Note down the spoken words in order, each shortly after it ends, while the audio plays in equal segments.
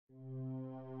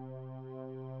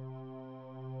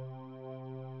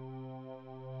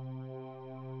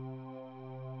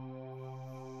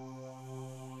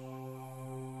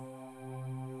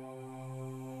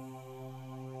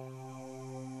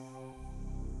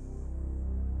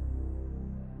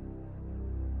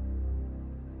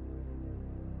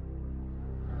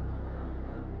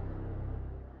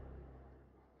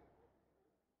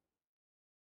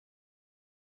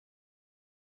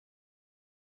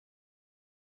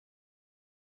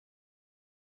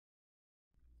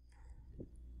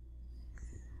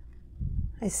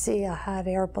I see a hot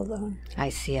air balloon. I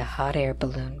see a hot air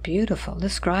balloon. Beautiful.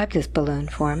 Describe this balloon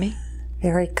for me.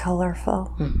 Very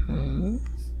colorful. Mm-hmm.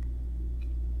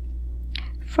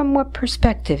 From what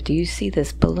perspective do you see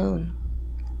this balloon?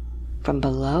 From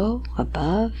below,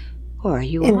 above, or are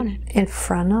you on it? In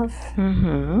front of.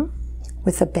 Mm-hmm.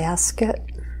 With a basket.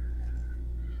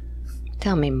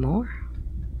 Tell me more.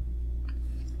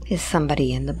 Is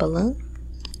somebody in the balloon?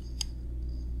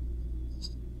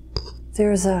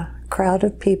 There's a crowd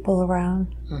of people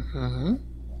around. Mm-hmm.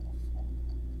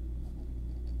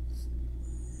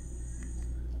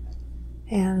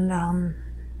 And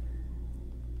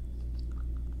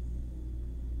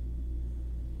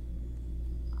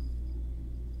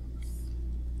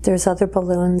there's other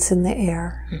balloons in the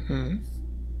air. Mm-hmm.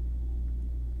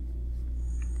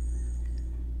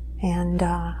 And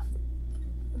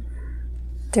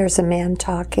there's a man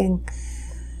talking,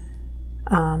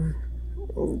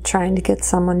 trying to get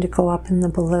someone to go up in the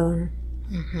balloon.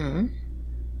 Mm-hmm.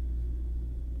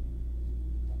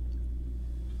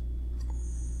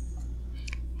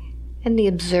 And the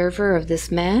observer of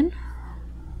this man,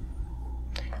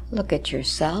 look at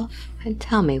yourself and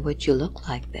tell me what you look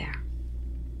like there.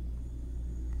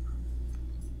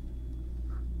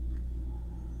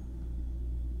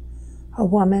 A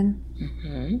woman.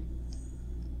 Mm-hmm.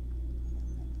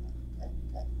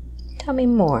 Tell me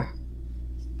more.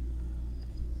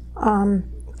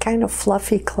 Kind of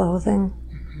fluffy clothing.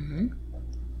 Mm-hmm.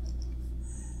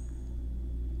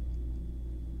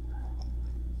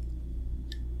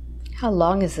 How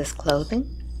long is this clothing?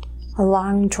 A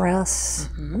long dress.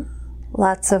 Mm-hmm.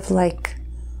 Lots of like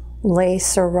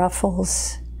lace or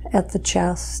ruffles at the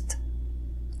chest.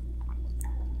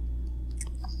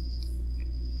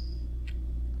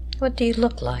 What do you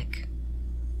look like?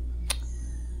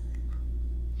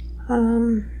 What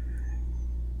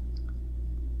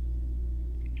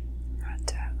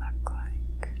do I look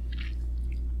like?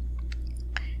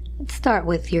 Let's start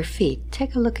with your feet.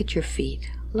 Take a look at your feet.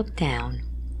 Look down.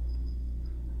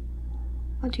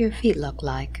 What do your feet look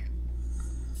like?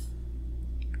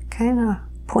 Kind of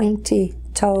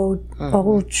pointy-toed,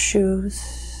 old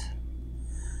shoes.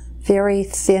 Very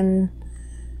thin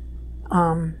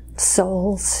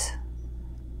soles.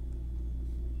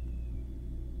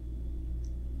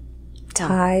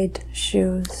 Tied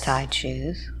shoes. Tied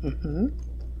shoes. Mm-hmm.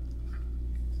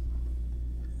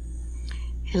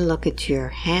 And look at your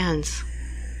hands.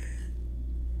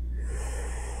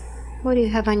 What do you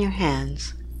have on your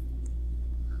hands?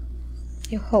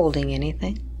 You holding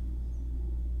anything?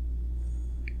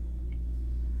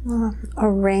 A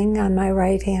ring on my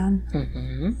right hand.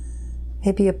 Mm-hmm.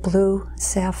 Maybe a blue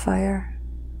sapphire.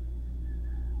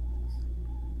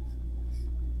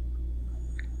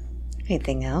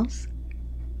 Anything else?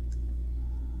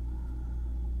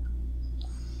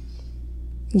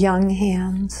 Young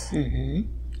hands. Mm-hmm.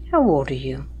 How old are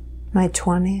you? My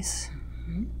 20s.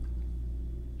 Mm-hmm.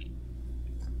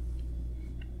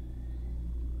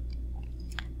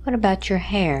 What about your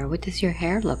hair? What does your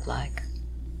hair look like?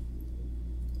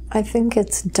 I think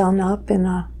it's done up in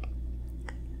a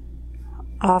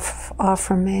off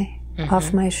from me,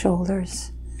 off my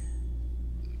shoulders,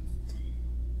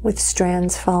 with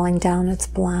strands falling down. It's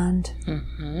blonde.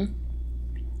 Mm-hmm.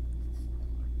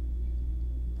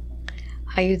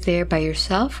 Are you there by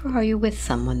yourself or are you with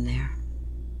someone there?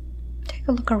 Take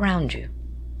a look around you.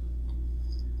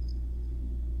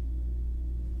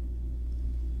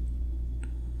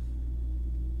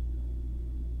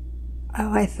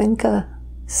 Oh, I think a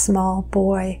small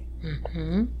boy.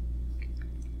 Mm-hmm.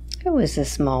 Who is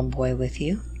this small boy with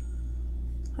you?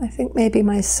 I think maybe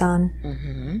my son.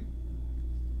 Mm-hmm.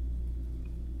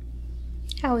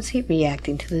 How is he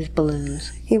reacting to these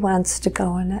balloons? He wants to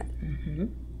go in it. Mm-hmm.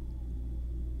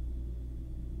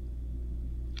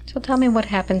 So tell me what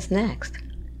happens next.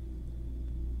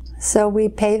 So we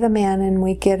pay the man and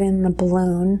we get in the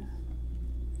balloon,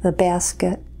 the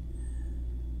basket,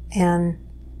 and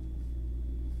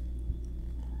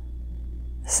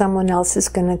someone else is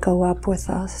going to go up with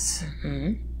us.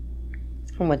 Mm-hmm.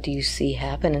 And what do you see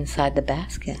happen inside the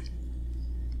basket?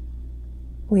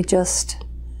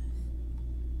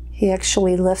 He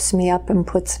actually lifts me up and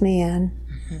puts me in,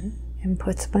 and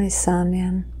puts my son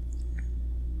in.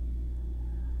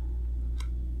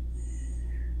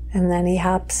 And then he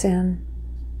hops in.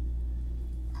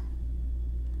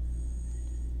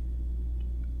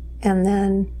 And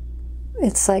then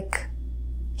it's like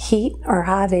heat or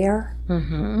hot air.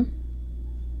 Mm-hmm.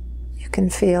 You can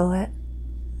feel it.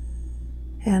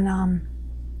 And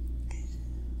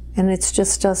it's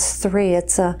just us three.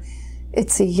 It's a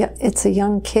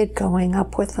young kid going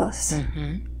up with us.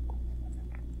 Mm-hmm.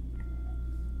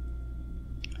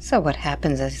 So what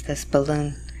happens as this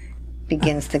balloon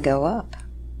begins to go up?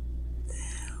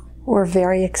 We're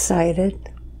very excited.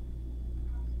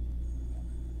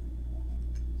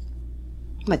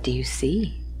 What do you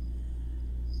see?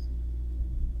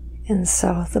 And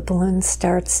so the balloon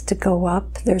starts to go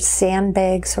up. There's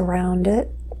sandbags around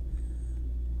it.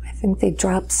 I think they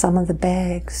dropped some of the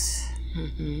bags.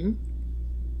 Mm-hmm.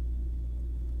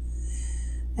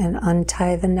 And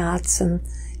untie the knots and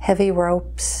heavy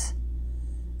ropes.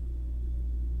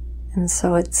 And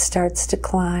so it starts to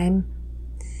climb.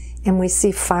 And we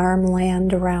see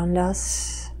farmland around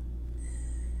us.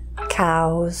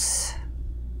 Cows.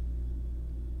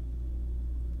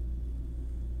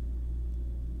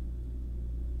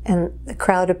 And the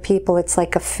crowd of people, it's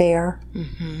like a fair.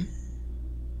 Mm-hmm.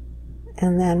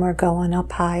 And then we're going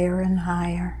up higher and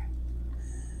higher.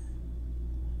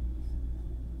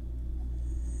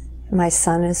 My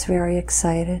son is very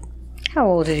excited. How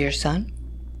old is your son?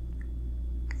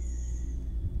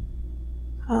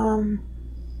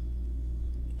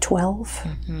 12.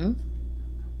 Mm-hmm.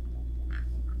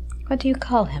 What do you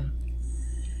call him?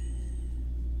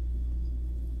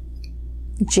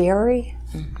 Jerry?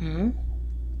 Mm-hmm.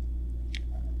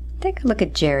 Take a look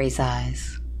at Jerry's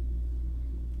eyes.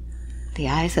 The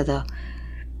eyes are the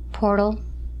portal,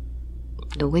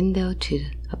 the window to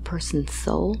a person's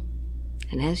soul.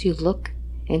 And as you look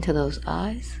into those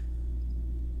eyes,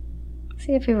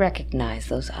 see if you recognize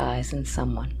those eyes in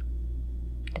someone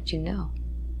that you know.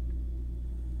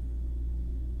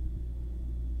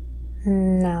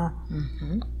 No.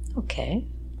 Mm-hmm. Okay.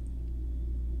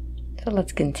 So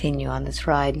let's continue on this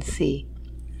ride and see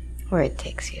where it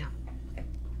takes you.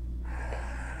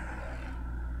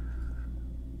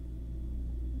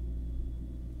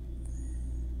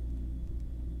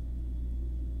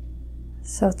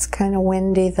 So it's kind of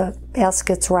windy. The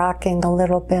basket's rocking a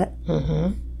little bit.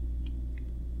 Mm-hmm.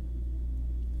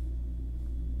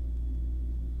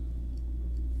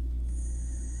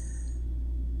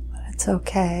 But it's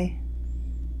okay.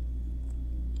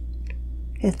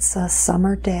 It's a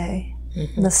summer day.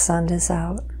 Mm-hmm. The sun is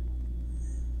out.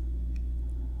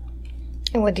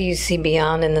 And what do you see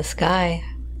beyond in the sky?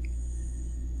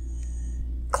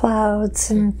 Clouds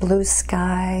and blue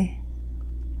sky.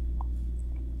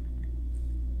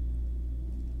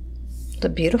 It's a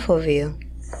beautiful view.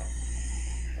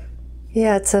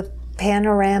 Yeah, it's a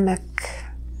panoramic.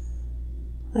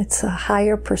 It's a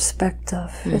higher perspective.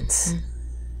 Mm-hmm.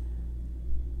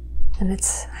 And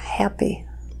it's happy.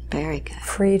 Very good.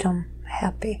 Freedom,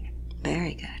 happy.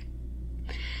 Very good.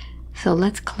 So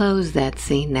let's close that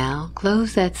scene now.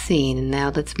 Close that scene, and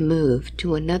now let's move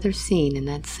to another scene in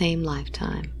that same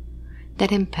lifetime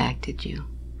that impacted you.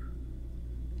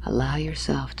 Allow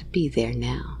yourself to be there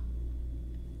now.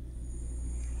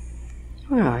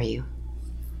 Where are you?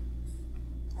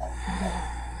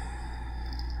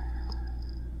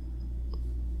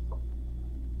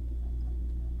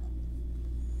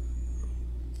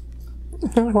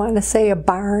 I want to say a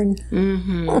barn.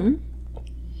 Mm-hmm.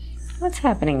 What's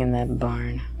happening in that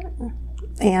barn?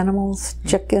 Animals,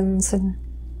 chickens, and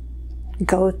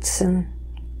goats, and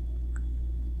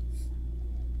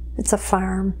it's a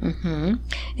farm. Mm-hmm.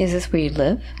 Is this where you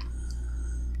live?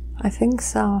 I think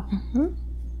so. Mm-hmm.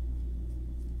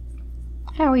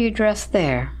 How are you dressed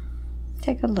there?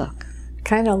 Take a look.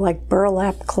 Kind of like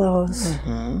burlap clothes.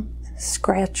 Mm-hmm.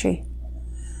 Scratchy.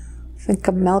 Think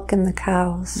of milking the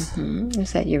cows. Mm-hmm.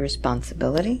 Is that your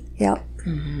responsibility? Yep.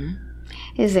 Mm-hmm.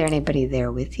 Is there anybody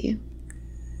there with you?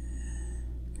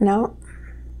 No.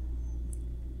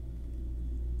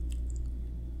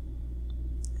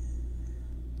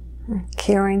 I'm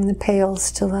carrying the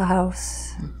pails to the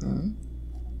house. Mm-hmm.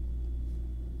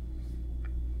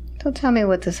 So tell me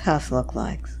what this house looks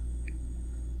like.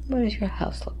 What does your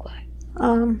house look like?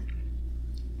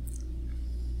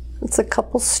 It's a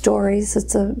couple stories.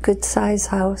 It's a good size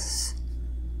house.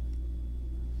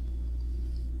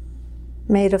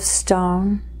 Made of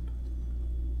stone.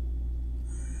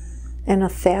 And a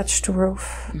thatched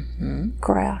roof. Mm-hmm.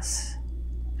 Grass.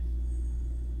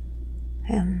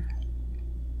 And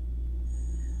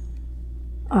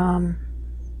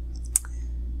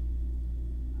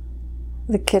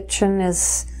the kitchen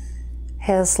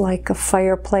has like a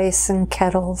fireplace and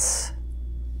kettles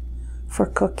for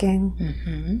cooking.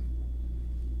 Mm-hmm.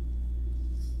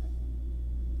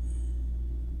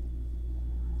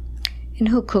 And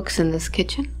who cooks in this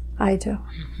kitchen? I do.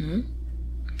 Mm-hmm.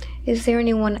 Is there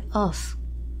anyone else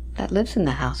that lives in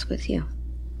the house with you?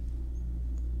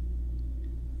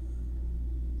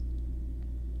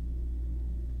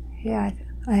 Yeah,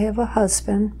 I have a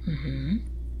husband. Mm-hmm.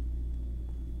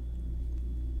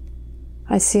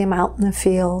 I see him out in the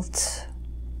fields.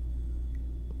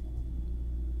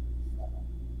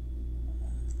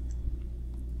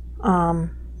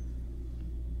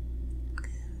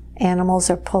 Animals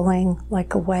are pulling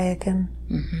like a wagon.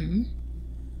 Mm-hmm.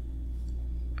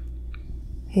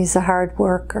 He's a hard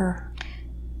worker.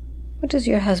 What does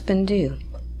your husband do?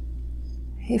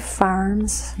 He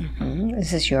farms. Mm-hmm.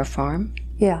 Is this your farm?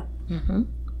 Yeah. Mm-hmm.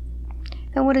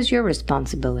 And what is your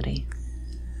responsibility?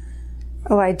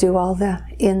 Oh, I do all the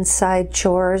inside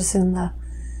chores and the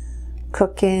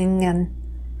cooking, and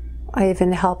I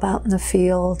even help out in the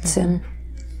fields. Mm-hmm.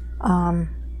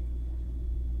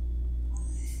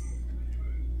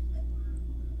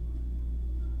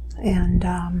 And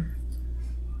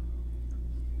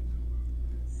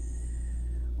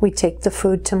we take the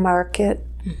food to market,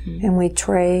 Mm-hmm. and we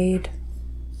trade,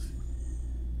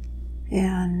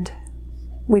 and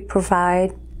we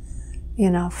provide,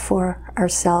 for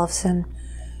ourselves and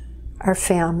our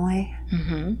family.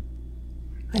 Mm-hmm.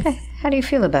 How do you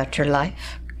feel about your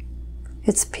life?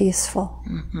 It's peaceful.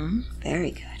 Mm-hmm. Very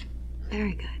good.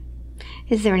 Very good.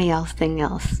 Is there anything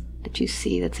else that you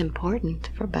see that's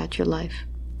important about your life?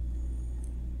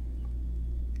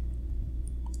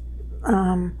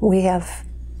 We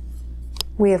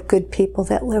have good people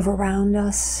that live around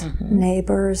us, Mm-hmm.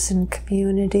 neighbors and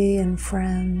community and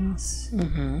friends.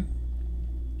 Mm-hmm.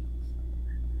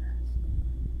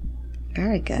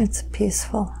 Very good. It's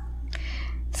peaceful.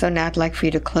 So now I'd like for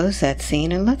you to close that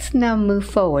scene, and let's now move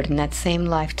forward in that same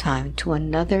lifetime to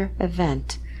another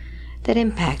event that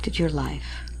impacted your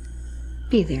life.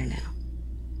 Be there now.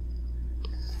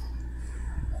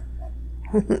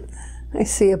 I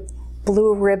see a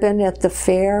blue ribbon at the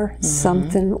fair,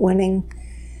 Mm-hmm. winning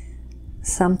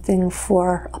something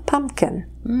for a pumpkin,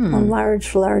 a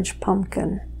large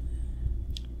pumpkin.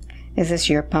 Is this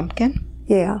your pumpkin?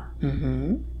 Yeah.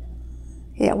 Mm-hmm.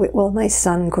 Yeah, well, my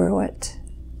son grew it.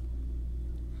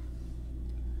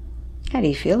 How do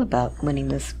you feel about winning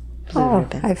this blue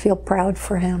ribbon? I feel proud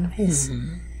for him. He's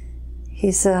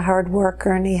a hard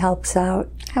worker, and he helps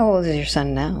out. How old is your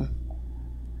son now?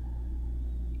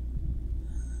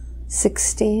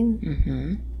 16.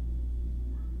 Mm-hmm.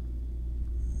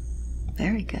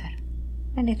 Very good.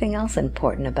 Anything else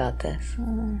important about this?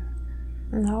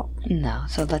 No. No.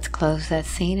 So let's close that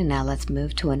scene, and now let's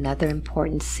move to another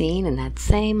important scene in that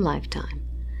same lifetime.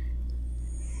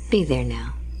 Be there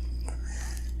now.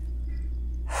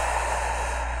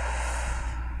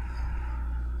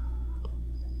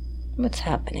 What's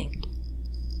happening?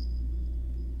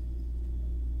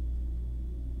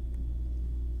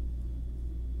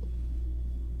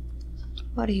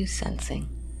 What are you sensing?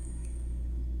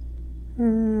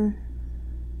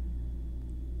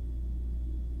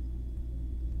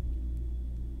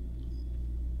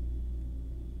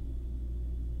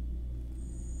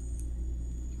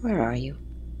 Where are you?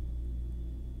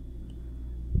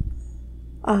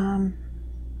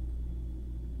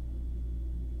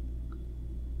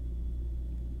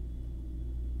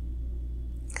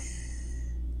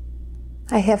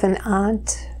 I have an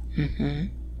aunt Mm-hmm.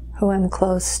 who I'm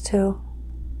close to.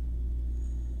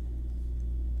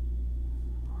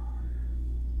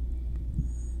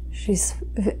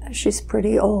 She's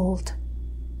pretty old.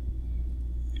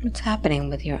 What's happening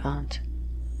with your aunt?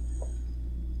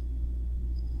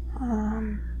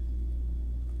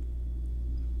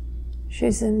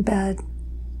 She's in bed.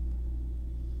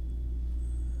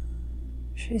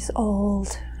 She's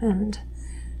old, and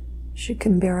she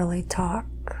can barely talk.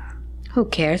 Who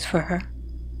cares for her?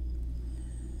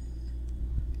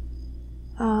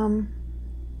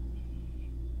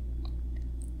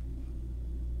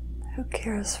 Who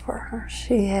cares for her?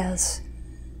 She has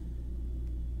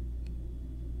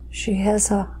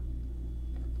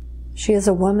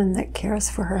a woman that cares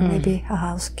for her, maybe a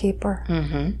housekeeper.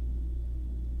 Mm-hmm.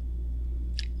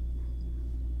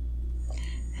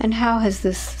 And how has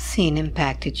this scene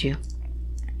impacted you?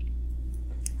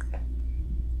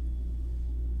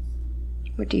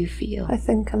 What do you feel? I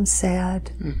think I'm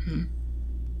sad. Mm-hmm.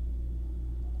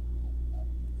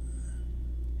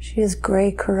 She has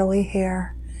gray curly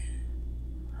hair.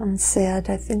 I'm sad.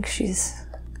 I think she's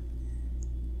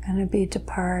gonna be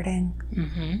departing.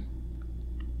 Mm-hmm.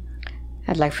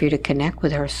 I'd like for you to connect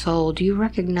with her soul. Do you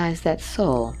recognize that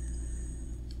soul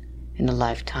in the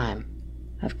lifetime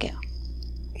of Gail?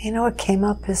 It came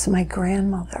up as my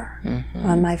grandmother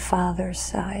on my father's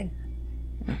side.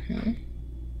 Mm-hmm.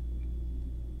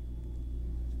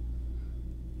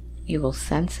 You will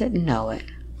sense it, know it.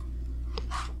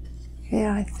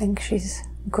 Yeah, I think she's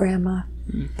Grandma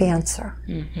Banser.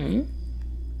 Mm-hmm.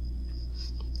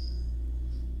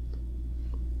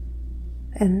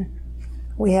 And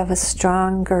we have a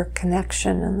stronger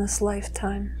connection in this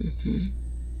lifetime. Mm-hmm.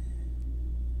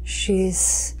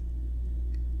 She's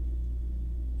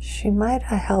She might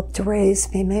have helped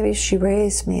raise me. Maybe she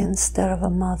raised me instead of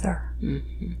a mother.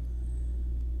 Mm-hmm.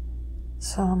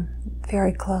 So I'm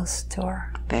very close to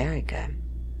her. Very good.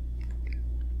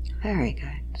 Very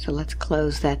good. So let's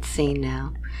close that scene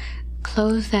now.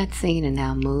 Close that scene and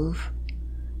now move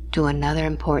to another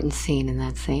important scene in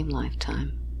that same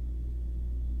lifetime.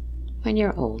 When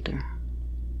you're older.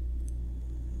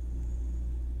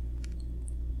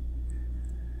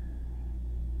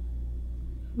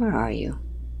 Where are you?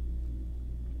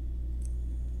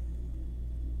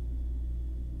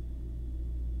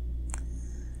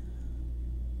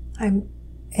 I'm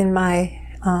in my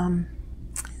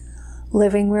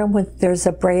living room there's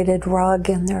a braided rug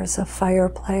and there's a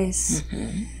fireplace.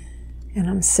 Mm-hmm. And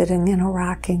I'm sitting in a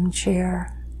rocking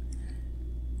chair,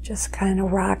 just kind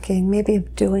of rocking, maybe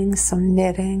doing some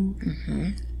knitting. Mm-hmm.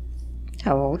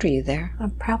 How old are you there?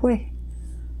 I'm probably,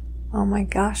 oh my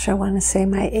gosh, I want to say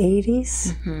my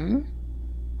 80s. Mm-hmm.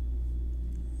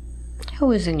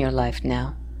 Who is in your life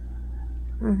now?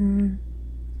 Mm-hmm.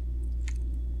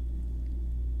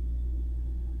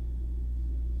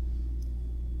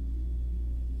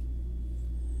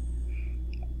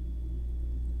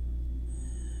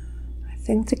 I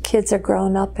think the kids are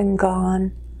grown up and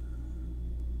gone.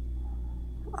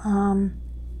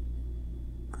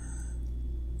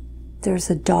 There's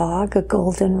a dog, a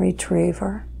golden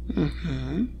retriever.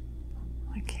 Mm-hmm.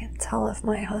 I can't tell if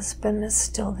my husband is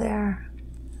still there.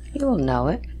 You will know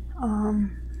it.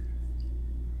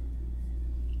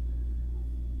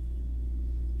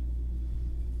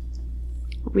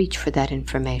 Reach for that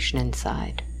information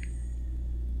inside.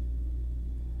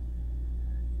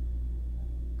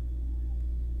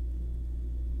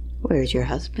 Where's your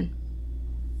husband?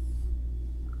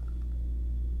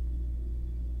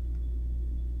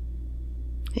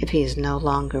 If he is no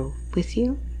longer with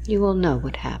you, you will know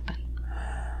what happened.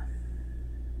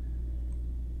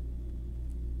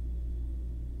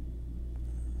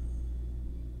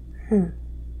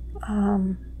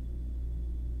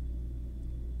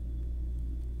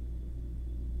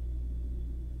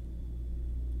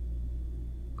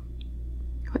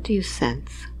 What do you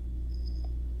sense?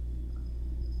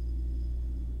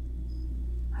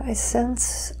 I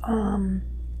sense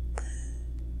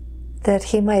that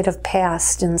he might have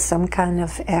passed in some kind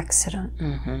of accident.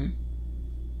 Mm-hmm.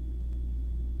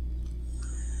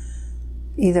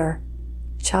 Either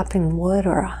chopping wood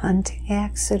or a hunting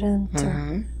accident.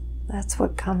 Mm-hmm. Or that's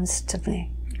what comes to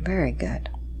me. Very good.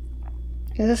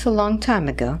 Is this a long time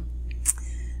ago?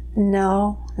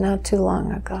 No, not too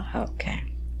long ago. Okay.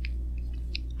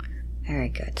 Very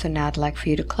good. So now I'd like for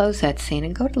you to close that scene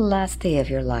and go to the last day of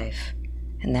your life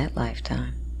in that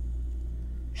lifetime.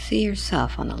 See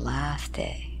yourself on the last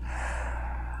day.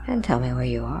 And tell me where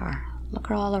you are. Look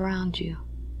all around you.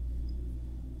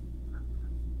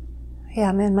 Yeah,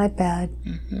 I'm in my bed.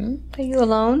 Mm-hmm. Are you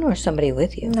alone or somebody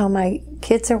with you? No, my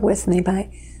kids are with me.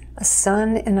 A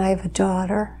son and I have a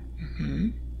daughter. Mm-hmm.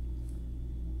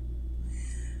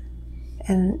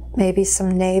 And maybe some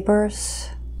neighbors.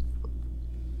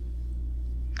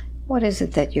 What is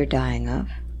it that you're dying of?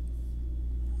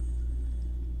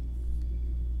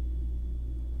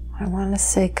 I want to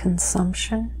say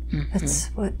consumption. Mm-hmm. That's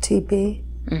what TB.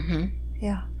 Mm-hmm.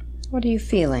 Yeah. What are you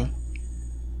feeling?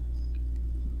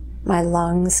 My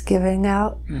lungs giving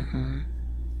out. Mm-hmm.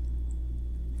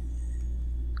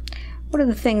 What are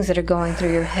the things that are going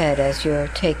through your head as you're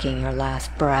taking your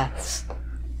last breaths?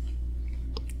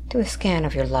 Do a scan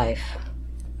of your life.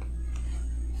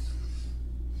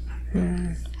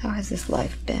 How has this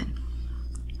life been?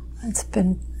 It's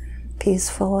been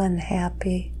peaceful and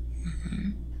happy.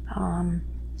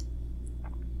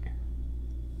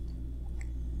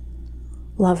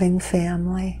 Loving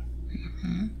family.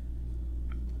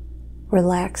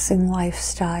 Relaxing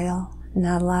lifestyle.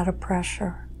 Not a lot of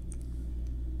pressure.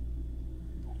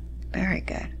 Very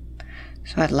good.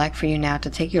 So I'd like for you now to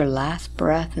take your last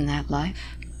breath in that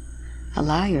life.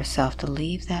 Allow yourself to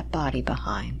leave that body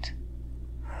behind.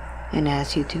 And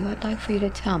as you do, I'd like for you to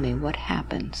tell me what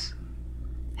happens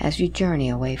as you journey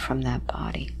away from that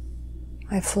body.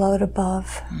 I float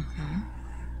above.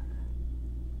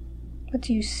 What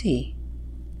do you see?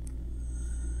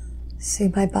 See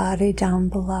my body down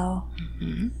below.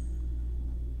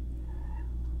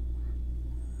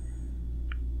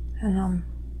 And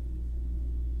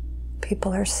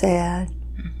people are sad.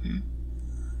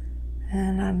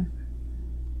 And I'm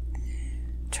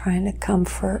trying to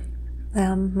comfort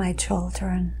them, my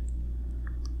children.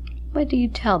 What do you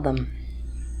tell them?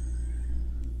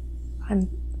 I'm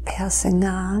passing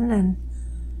on, and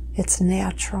it's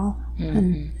natural,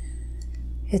 and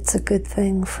it's a good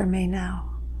thing for me now.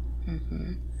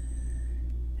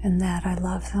 and that I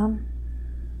love them.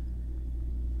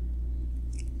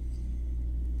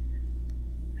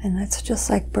 And it's just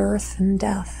like birth and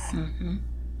death. Mm-hmm.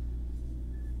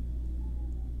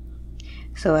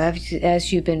 So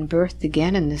as you've been birthed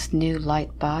again in this new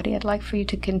light body, I'd like for you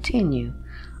to continue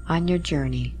on your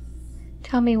journey.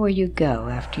 Tell me where you go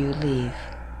after you leave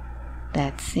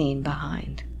that scene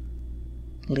behind.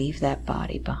 Leave that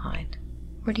body behind.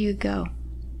 Where do you go?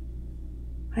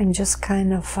 I'm just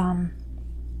kind of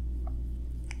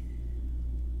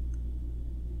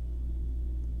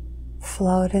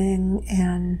floating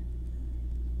and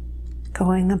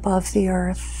going above the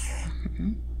earth,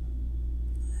 Mm-hmm.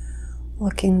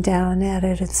 looking down at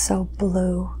it. It's so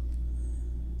blue.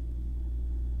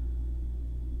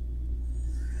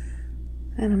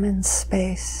 And I'm in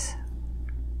space.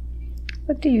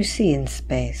 What do you see in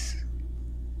space?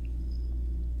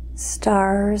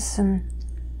 Stars and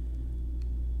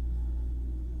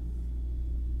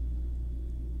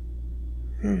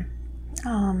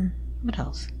What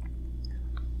else?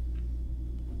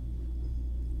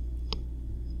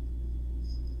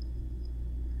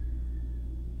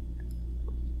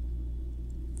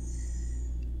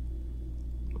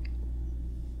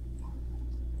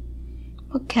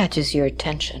 What catches your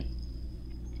attention?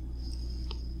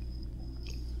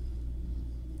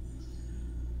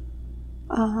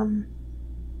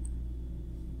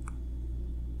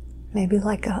 maybe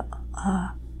like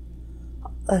a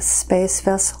space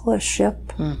vessel, a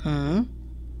ship. Mm-hmm.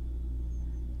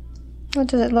 What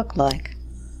does it look like?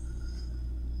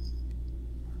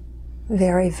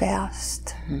 Very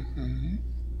vast. Mm-hmm.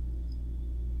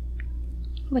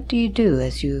 What do you do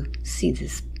as you see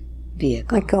this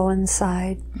vehicle? I go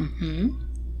inside. Mm-hmm.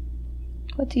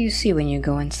 What do you see when you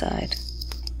go inside?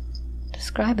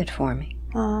 Describe it for me.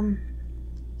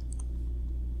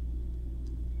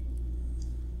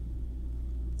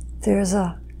 There's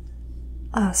a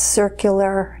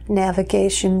circular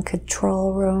navigation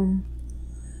control room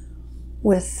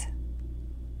with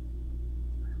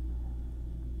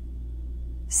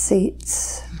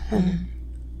seats, and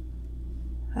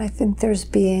I think there's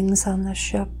beings on the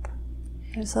ship.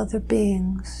 There's other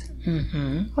beings.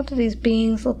 Mm-hmm. What do these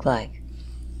beings look like?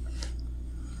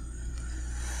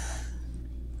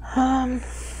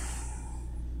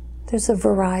 There's a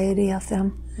variety of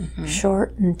them,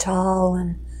 short and tall,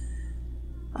 and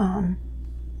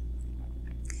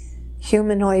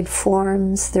humanoid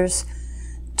forms. There's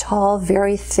tall,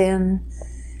 very thin,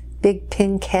 big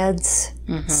pink heads,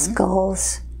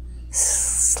 skulls,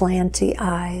 slanty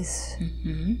eyes.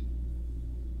 Mm-hmm.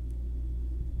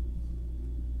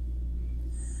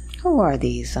 Who are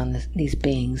these these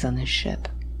beings on this ship?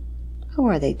 Who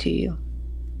are they to you?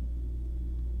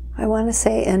 I want to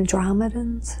say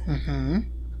Andromedans. Mm-hmm.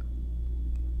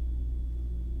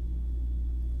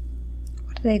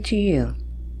 What are they to you?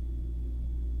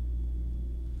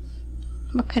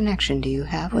 What connection do you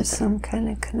have with There's them? some kind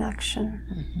of connection.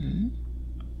 Mm-hmm.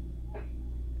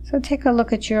 So take a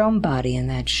look at your own body in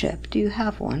that ship. Do you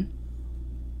have one?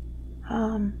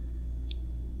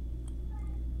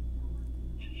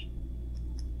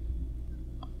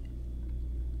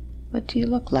 What do you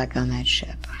look like on that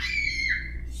ship?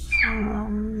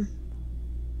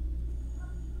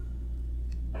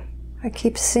 I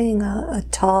keep seeing a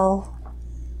tall,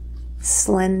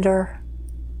 slender,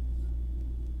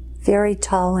 very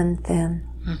tall and thin.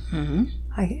 Mm-hmm.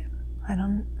 I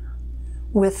don't,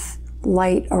 with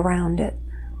light around it.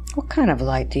 What kind of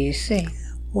light do you see?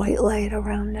 White light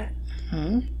around it.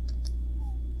 Hmm?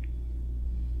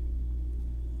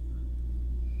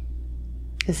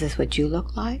 Is this what you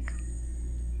look like?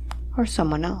 Or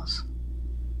someone else?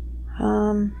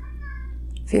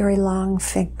 Very long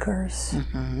fingers.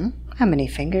 Mm-hmm. How many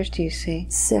fingers do you see?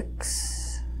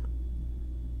 6.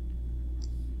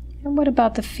 And what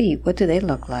about the feet? What do they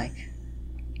look like?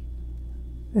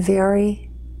 Very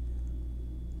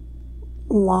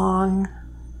long,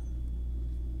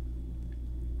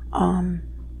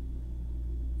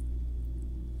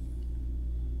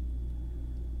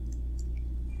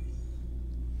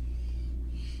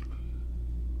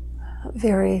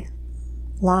 very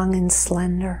long and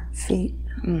slender feet.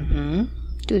 Mm-hmm.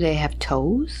 Do they have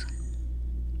toes?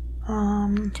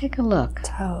 Take a look.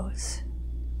 Toes.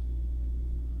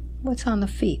 What's on the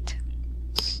feet?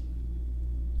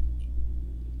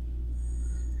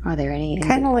 Are there any...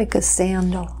 Kind of like a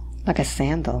sandal. Like a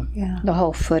sandal? Yeah. The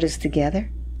whole foot is together?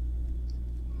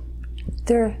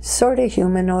 They're sort of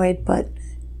humanoid, but,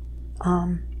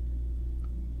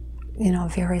 you know,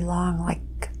 very long,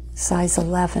 like size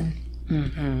 11.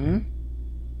 Mm-hmm.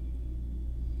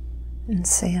 And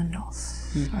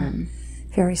sandals. Or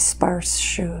very sparse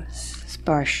shoes.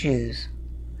 Sparse shoes.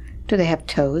 Do they have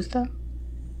toes, though?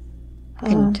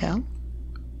 Can you tell?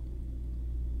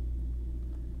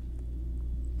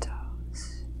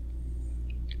 Toes.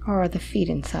 Or are the feet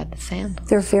inside the sandals?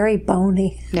 They're very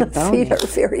bony. They're the bony. feet are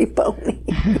very bony.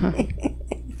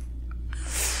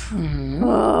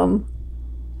 I'm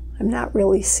not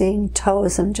really seeing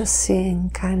toes. I'm just seeing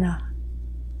kind of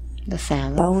The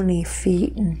sandals? bony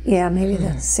feet. And yeah, maybe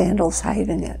the sandals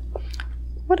hiding it.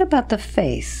 What about the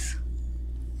face?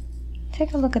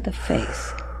 Take a look at the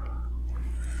face.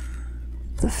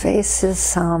 The face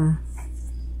is,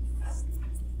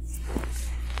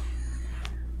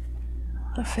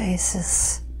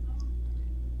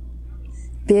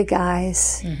 big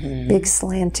eyes, big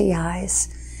slanty eyes,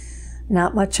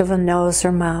 not much of a nose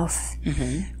or mouth,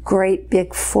 great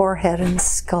big forehead and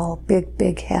skull,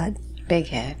 big head. Big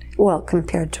head. Well,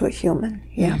 compared to a human,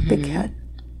 yeah, big head.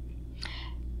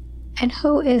 And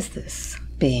who is this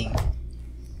being?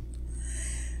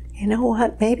 You know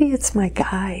what? Maybe it's my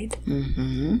guide.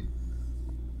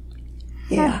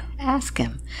 Yeah. Ask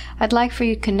him. I'd like for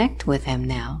you to connect with him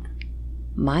now.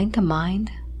 Mind to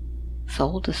mind,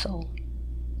 soul to soul.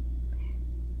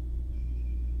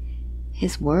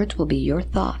 His words will be your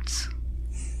thoughts.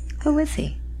 Who is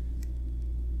he?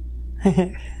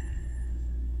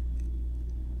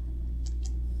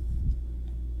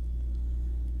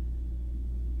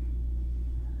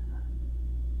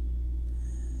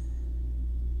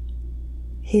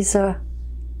 He's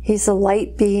a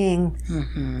light being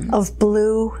of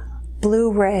blue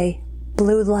ray,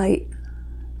 blue light.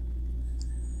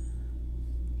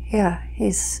 Yeah,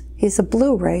 he's a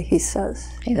blue ray, he says.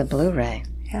 He's a blue ray.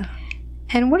 Yeah.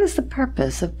 And what is the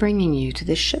purpose of bringing you to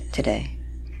this ship today?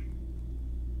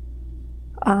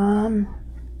 To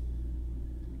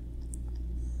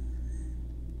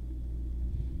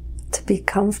be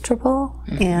comfortable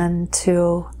and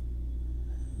to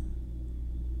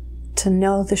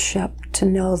know the ship, to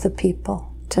know the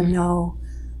people, to know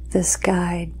this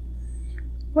guide.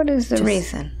 What is the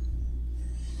reason?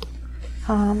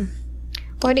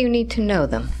 Why do you need to know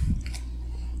them?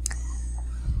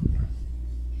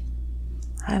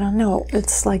 I don't know.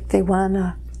 It's like they want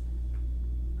to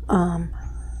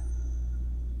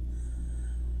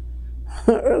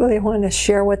they want to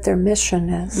share what their mission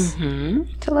is.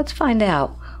 So let's find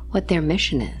out what their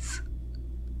mission is.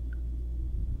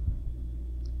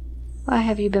 Why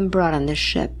have you been brought on this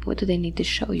ship? What do they need to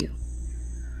show you?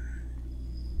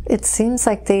 It seems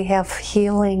like they have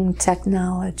healing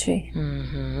technology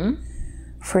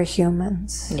for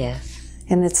humans. Yes.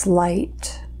 And it's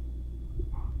light.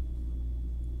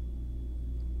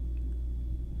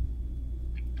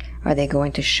 Are they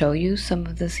going to show you some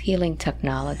of this healing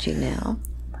technology now?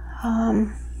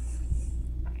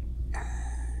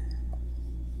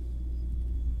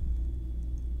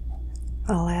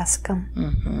 I'll ask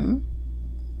them.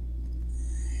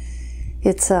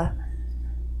 It's a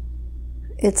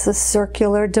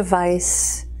circular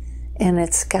device, and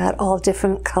it's got all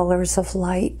different colors of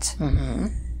light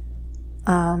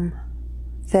that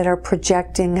are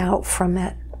projecting out from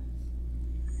it.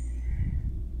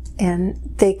 And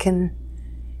they can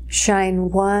shine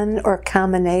one or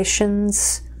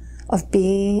combinations of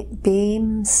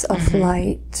beams of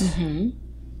light. And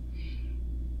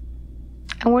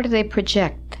where do they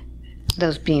project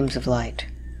those beams of light?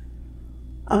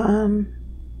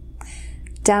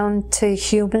 Down to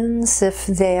humans, if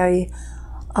they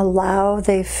allow,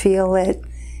 they feel it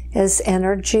as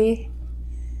energy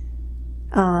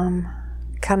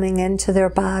coming into their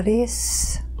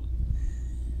bodies.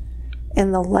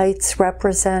 And the lights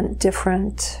represent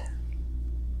different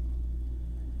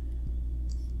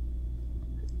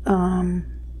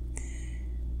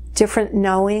different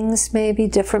knowings, maybe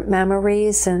different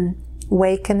memories and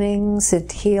awakenings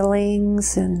and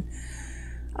healings and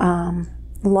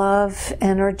love,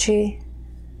 energy.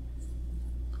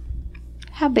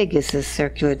 How big is this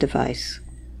circular device?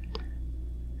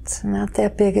 It's not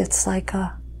that big. It's like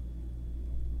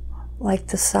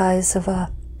the size of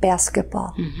a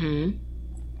basketball. And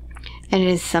it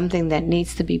is something that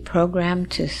needs to be programmed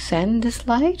to send this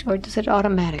light, or does it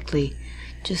automatically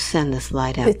just send this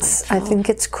light out? I think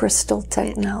it's crystal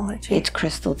technology. It's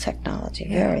crystal technology.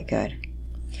 Yeah. Very good.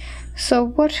 So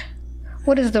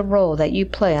what is the role that you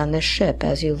play on this ship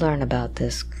as you learn about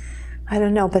this? I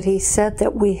don't know, but he said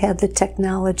that we had the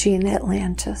technology in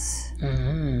Atlantis.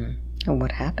 And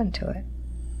what happened to it?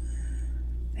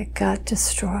 It got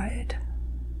destroyed.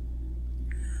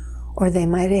 Or they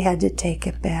might have had to take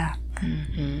it back.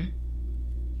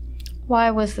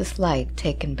 Why was this light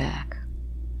taken back?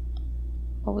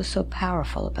 What was so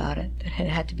powerful about it that it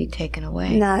had to be taken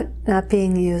away? Not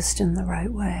being used in the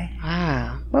right way.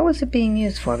 Ah, what was it being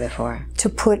used for before? To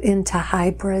put into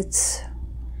hybrids.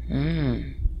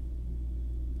 Very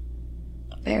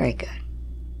good.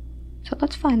 So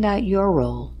let's find out your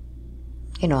role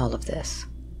in all of this.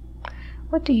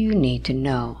 What do you need to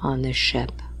know on this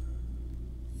ship?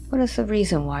 What is the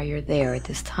reason why you're there at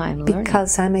this time learning?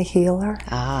 Because I'm a healer.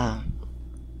 Ah.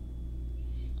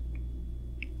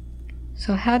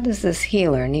 So how does this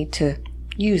healer need to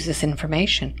use this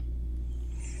information?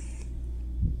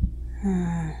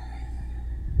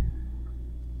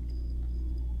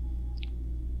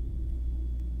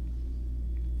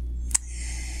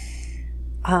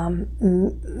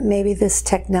 Maybe this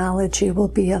technology will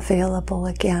be available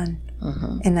again,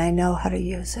 and I know how to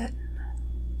use it.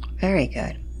 Very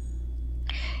good.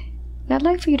 Now I'd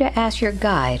like for you to ask your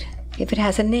guide if it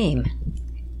has a name.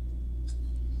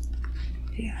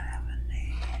 Do you have a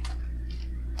name?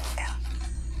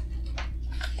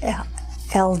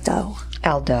 Eldo.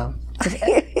 Eldo.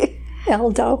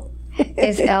 Eldo.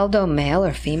 Is Eldo male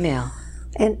or female?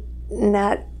 And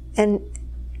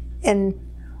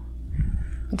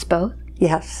It's both?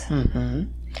 yes.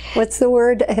 What's the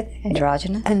word?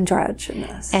 Androgynous?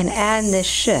 Androgynous. And on this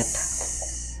ship,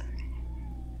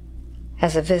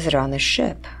 as a visitor on the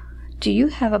ship, do you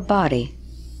have a body?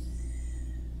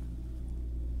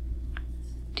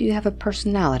 Do you have a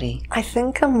personality? I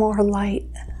think I'm more light.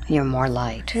 You're more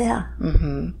light. Yeah.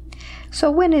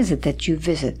 So when is it that you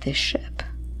visit this ship?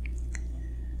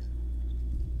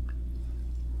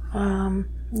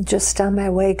 Just on my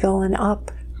way going up.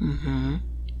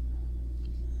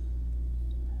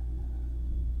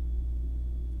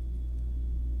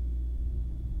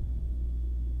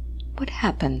 What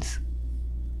happens?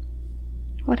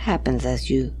 What happens as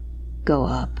you go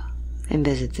up and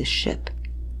visit this ship?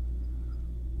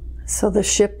 So the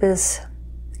ship is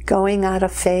going out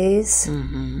of phase.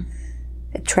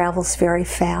 It travels very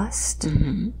fast.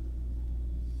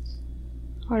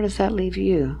 Where does that leave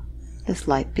you, this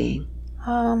light being?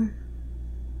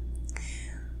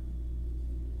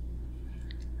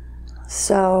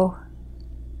 So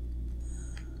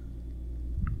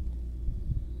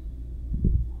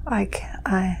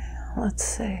let's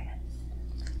see.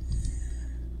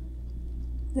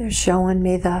 They're showing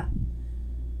me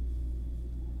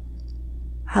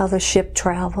how the ship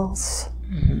travels.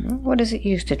 What does it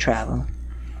use to travel?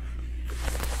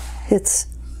 It's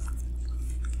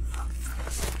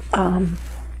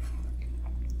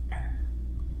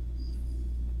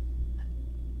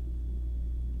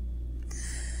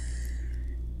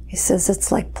he says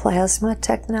it's like plasma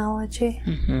technology.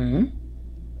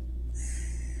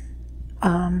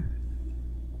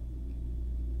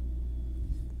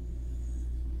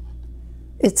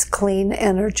 It's clean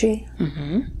energy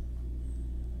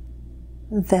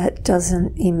that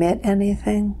doesn't emit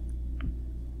anything.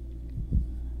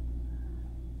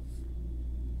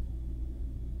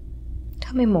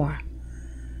 Tell me more.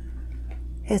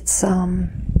 It's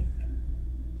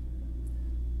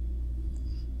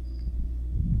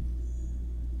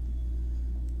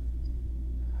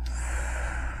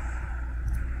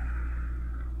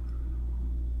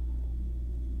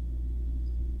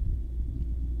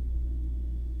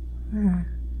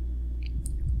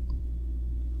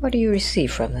What do you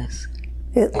receive from this?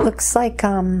 it looks like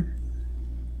a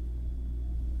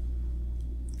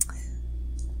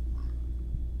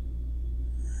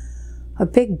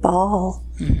big ball,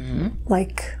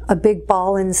 like a big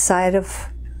ball inside of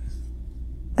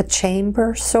a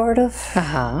chamber, sort of.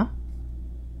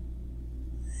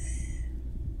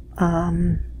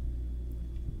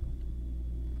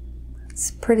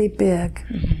 It's pretty big,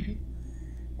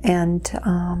 and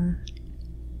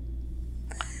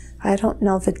I don't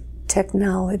know the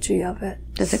technology of it.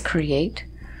 Does it create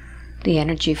the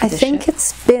energy for I the think ship? it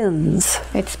spins.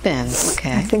 It spins,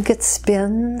 okay. I think it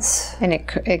spins. And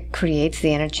it creates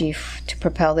the energy to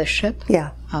propel this ship?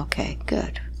 Yeah. Okay,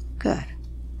 good, good.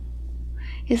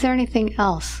 Is there anything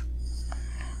else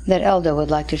that Elda would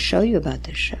like to show you about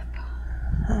this ship?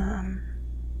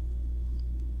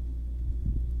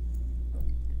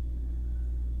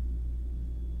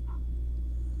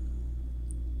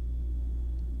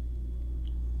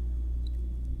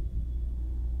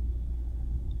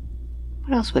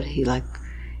 What else would he like?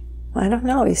 I don't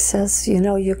know. He says, you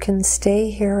know, you can stay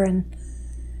here and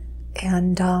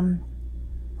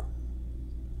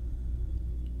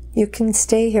you can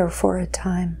stay here for a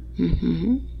time.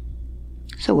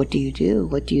 So what do you do?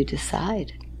 What do you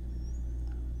decide?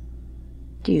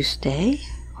 Do you stay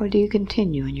or do you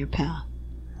continue in your path?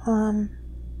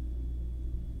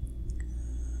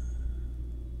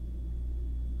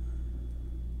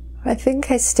 I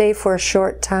think I stay for a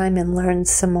short time and learn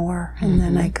some more, and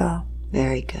then I go.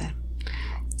 Very good.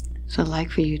 So I'd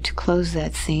like for you to close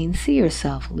that scene, see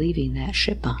yourself leaving that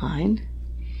ship behind.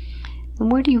 And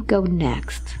where do you go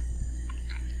next?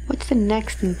 What's the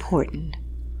next important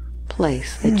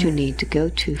place that you need to go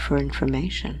to for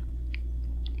information?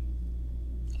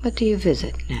 What do you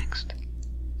visit next?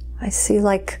 I see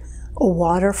like a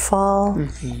waterfall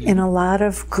and a lot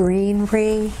of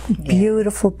greenery,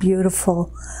 beautiful,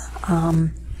 beautiful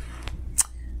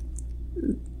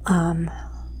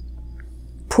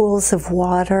pools of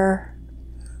water,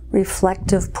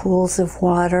 reflective pools of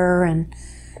water, and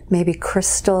maybe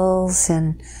crystals,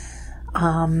 and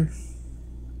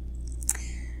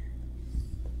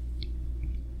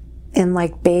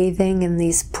like bathing in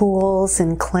these pools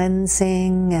and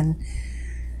cleansing and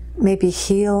maybe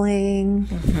healing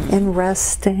and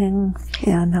resting.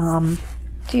 And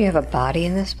do you have a body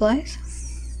in this place?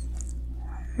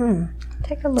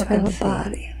 Take a look and see.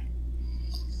 Body.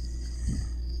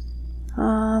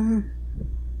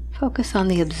 Focus on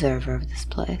the observer of this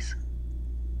place.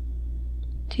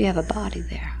 Do you have a body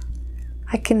there?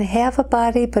 I can have a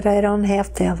body, but I don't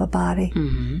have to have a body.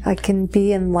 I can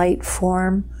be in light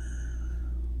form.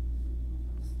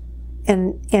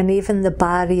 And even the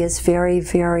body is very,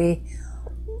 very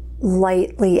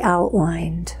lightly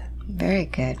outlined. Very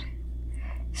good.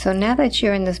 So now that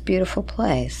you're in this beautiful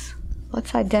place,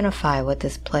 let's identify what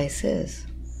this place is.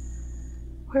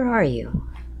 Where are you?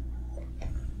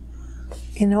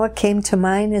 You know what came to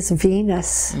mind is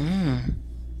Venus.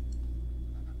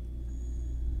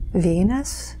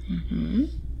 Venus?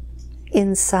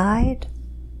 Inside?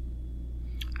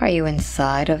 Are you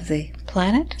inside of the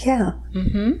planet? Yeah.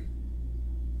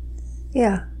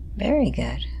 Yeah. Very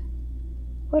good.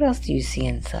 What else do you see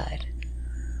inside?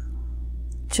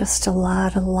 Just a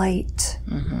lot of light.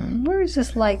 Where is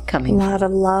this light coming from? A lot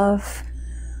of love.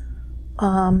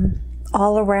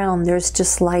 All around, there's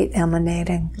just light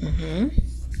emanating.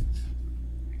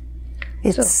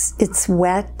 It's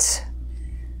wet,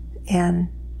 and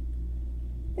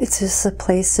it's just a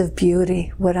place of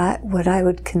beauty. What I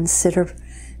would consider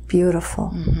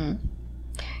beautiful.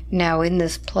 Now, in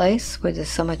this place where there's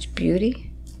so much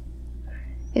beauty,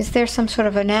 is there some sort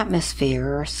of an atmosphere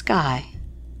or a sky?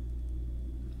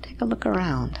 Take a look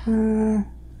around.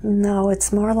 No,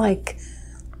 it's more like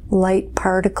light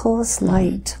particles,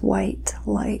 light, white,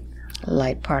 light.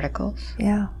 Light particles?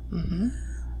 Yeah.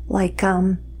 Like,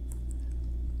 yeah,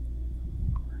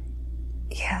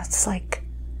 it's like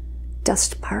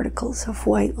dust particles of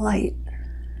white light.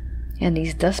 And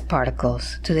these dust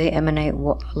particles, do they emanate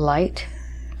light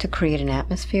to create an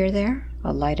atmosphere there?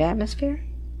 A light atmosphere?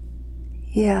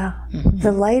 Yeah.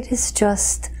 The light is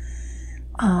just,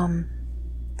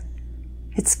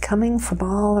 it's coming from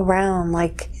all around,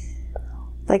 like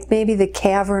maybe the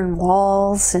cavern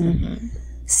walls and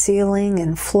ceiling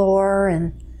and floor,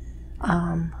 and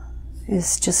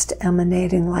is just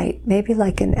emanating light, maybe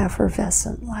like an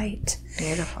effervescent light.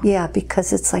 Beautiful. Yeah,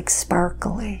 because it's like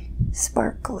sparkly.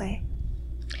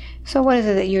 So what is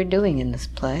it that you're doing in this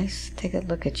place? Take a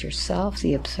look at yourself,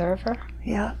 the observer.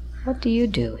 Yeah. What do you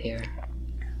do here?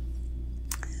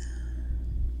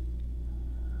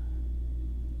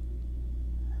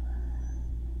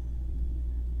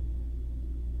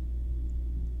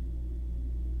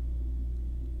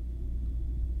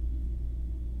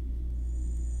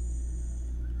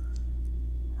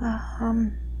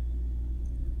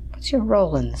 What's your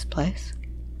role in this place?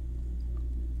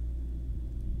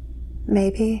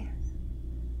 Maybe.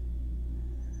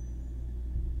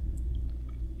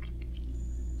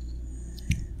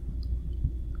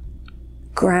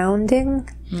 Grounding.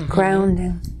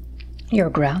 Grounding. You're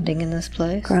grounding in this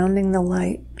place? Grounding the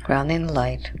light. Grounding the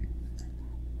light.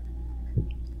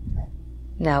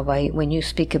 Now, when you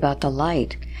speak about the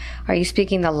light, are you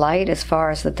speaking the light as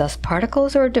far as the dust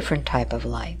particles, or a different type of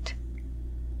light?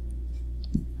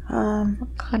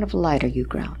 What kind of light are you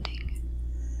grounding?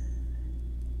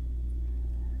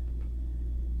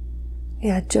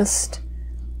 Yeah, just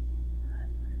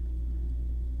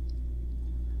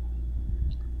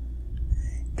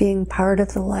being part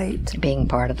of the light. Being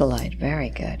part of the light. Very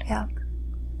good. Yeah.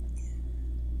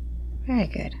 Very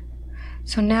good.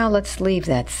 So now let's leave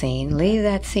that scene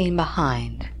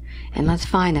behind, and let's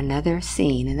find another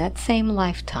scene in that same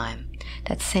lifetime,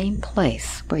 that same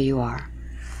place where you are.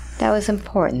 That was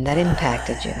important, that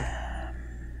impacted you.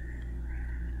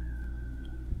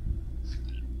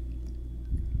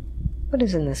 What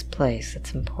is in this place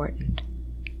that's important?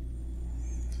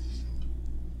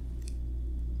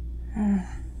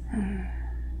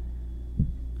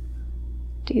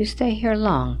 Do you stay here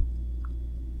long?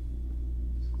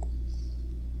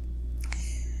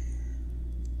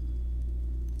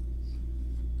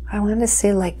 I want to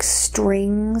say like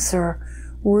strings or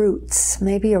roots,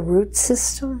 maybe a root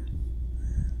system.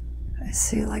 I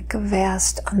see like a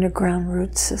vast underground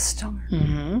root system.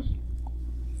 Mm-hmm.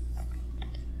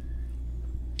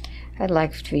 I'd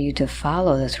like for you to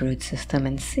follow this root system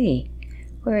and see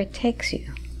where it takes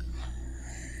you.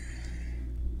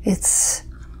 It's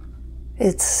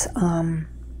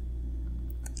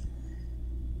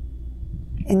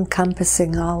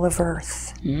encompassing all of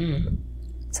Earth. Mm.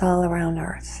 It's all around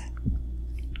Earth.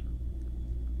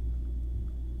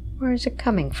 Where is it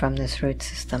coming from, this root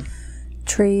system?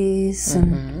 Trees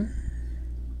and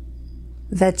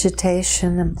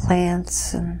vegetation and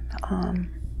plants, and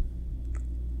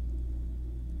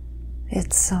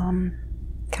it's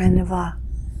kind of a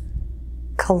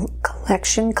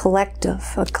collective.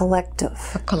 It's a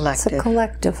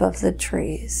collective of the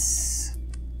trees.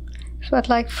 So I'd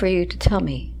like for you to tell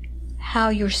me how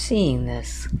you're seeing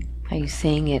this. Are you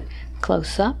seeing it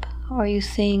close up, or are you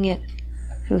seeing it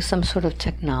through some sort of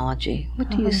technology? What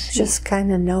do you see? Just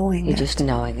kind of knowing You're just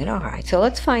knowing it. All right. So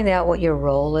let's find out what your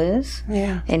role is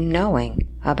in knowing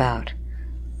about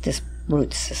this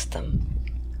root system.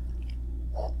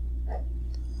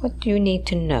 What do you need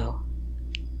to know?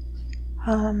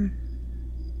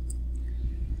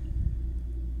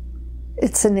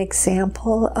 It's an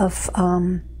example of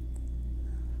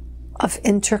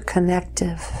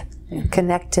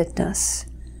connectedness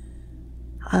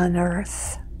on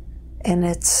Earth, and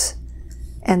it's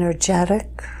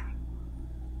energetic,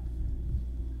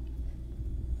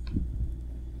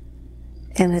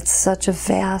 and it's such a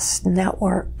vast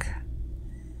network,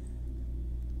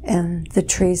 and the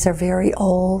trees are very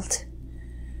old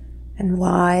and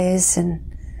wise and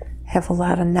have a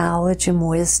lot of knowledge and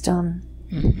wisdom.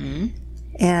 Mm-hmm.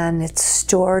 And it's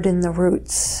stored in the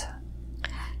roots.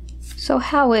 So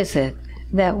how is it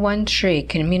that one tree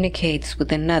communicates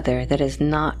with another that is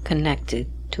not connected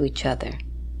to each other?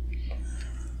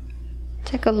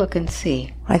 Take a look and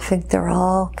see. I think they're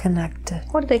all connected.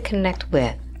 What do they connect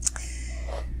with?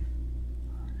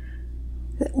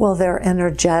 Well, they're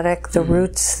energetic. The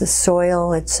roots, the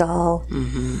soil, it's all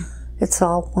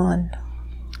one.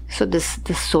 So does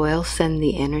the soil send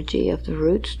the energy of the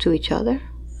roots to each other?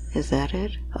 Is that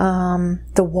it?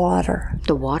 The water.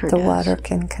 The water The does. water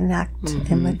can connect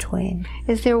in between.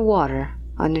 Is there water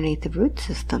underneath the root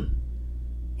system?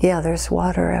 Yeah, there's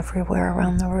water everywhere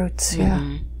around the roots,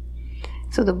 yeah.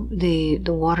 So the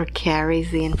water carries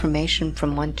the information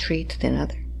from one tree to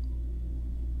another?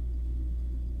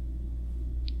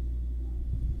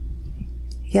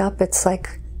 Yep, it's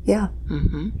like, yep.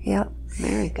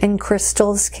 Very good. And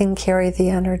crystals can carry the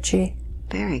energy.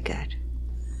 Very good.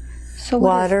 So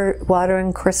water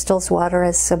and crystals, water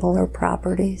has similar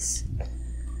properties.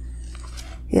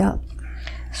 Yeah.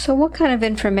 So what kind of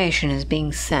information is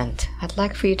being sent? I'd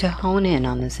like for you to hone in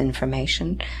on this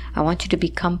information. I want you to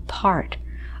become part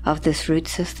of this root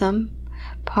system,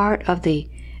 part of the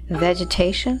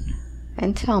vegetation,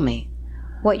 and tell me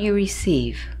what you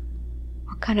receive.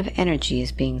 What kind of energy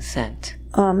is being sent?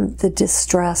 The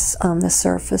distress on the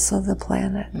surface of the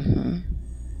planet.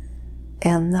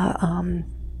 And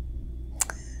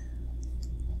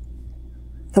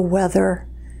the weather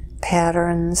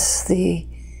patterns, the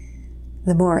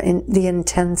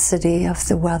intensity of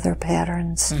the weather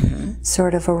patterns,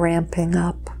 sort of a ramping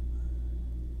up.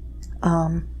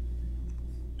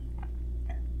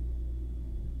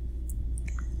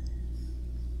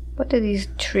 What do these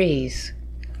trees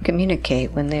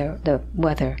communicate when the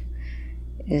weather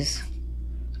is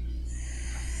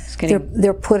getting...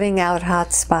 They're putting out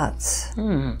hot spots.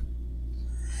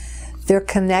 They're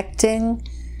connecting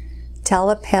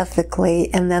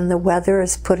telepathically, and then the weather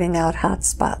is putting out hot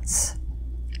spots.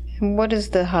 And what does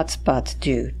the hot spots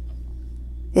do?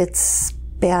 It's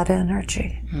bad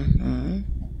energy.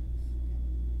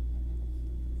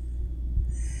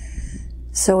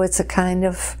 So it's a kind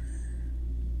of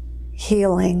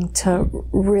healing to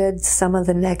rid some of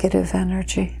the negative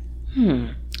energy.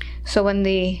 So when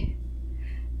the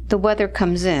weather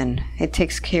comes in, it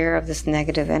takes care of this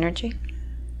negative energy?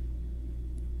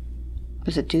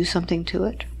 Does it do something to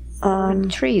it? Or do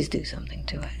trees do something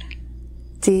to it?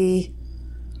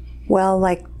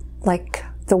 Like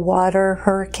the water,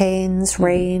 hurricanes,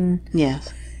 rain,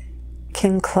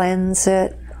 can cleanse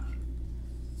it.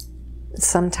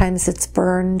 Sometimes it's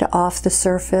burned off the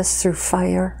surface through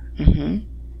fire.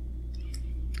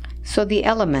 So the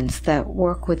elements that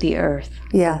work with the earth,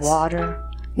 the water,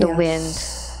 the wind,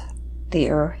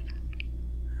 the earth,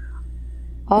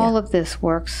 all of this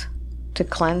works to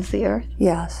cleanse the earth?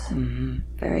 Yes.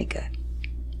 Very good.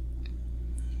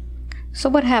 So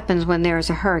what happens when there is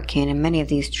a hurricane and many of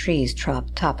these trees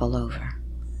topple over?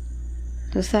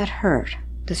 Does that hurt,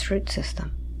 this root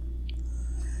system?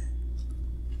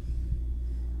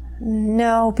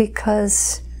 No,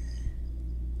 because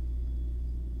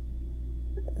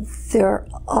they're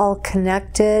all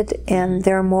connected and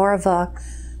they're more of a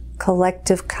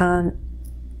collective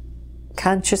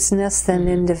consciousness than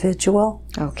individual.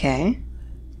 Okay.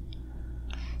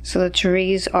 So the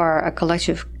trees are a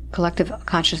collective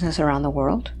consciousness around the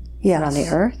world? Yes. Around the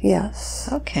earth? Yes.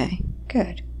 Okay,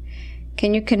 good.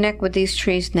 Can you connect with these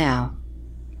trees now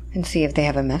and see if they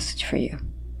have a message for you?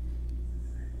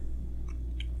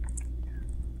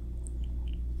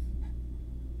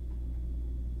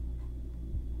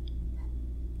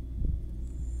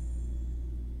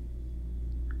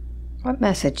 What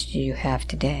message do you have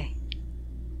today?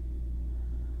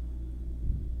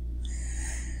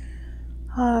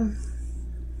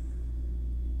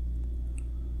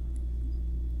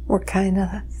 We're kind of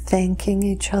thanking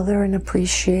each other and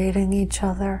appreciating each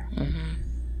other.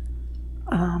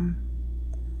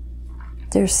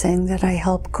 They're saying that I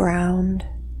help ground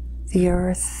the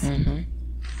earth.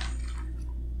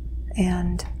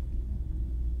 And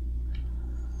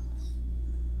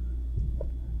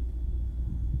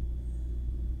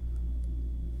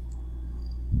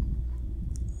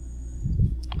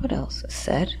what else is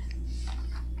said?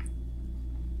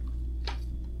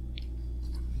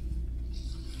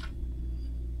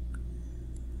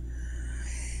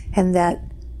 and that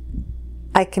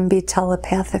I can be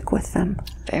telepathic with them.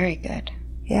 Very good.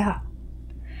 Yeah.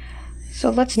 So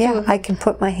let's do I can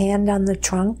put my hand on the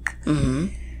trunk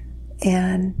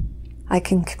and I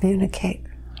can communicate.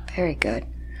 Very good.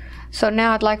 So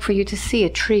now I'd like for you to see a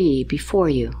tree before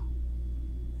you.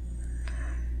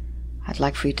 I'd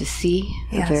like for you to see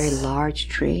a very large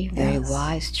tree, very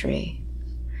wise tree.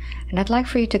 And I'd like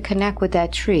for you to connect with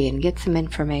that tree and get some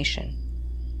information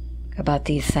about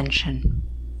the Ascension.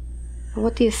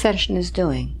 What the Ascension is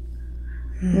doing,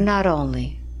 not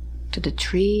only to the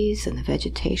trees and the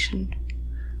vegetation,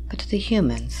 but to the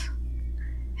humans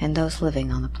and those living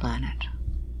on the planet.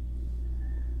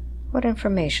 What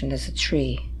information does a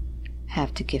tree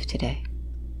have to give today?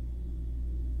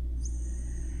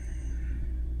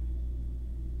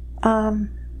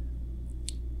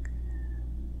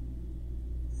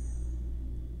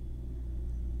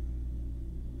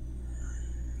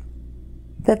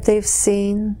 That they've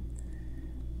seen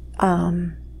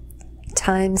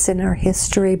times in our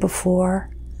history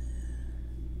before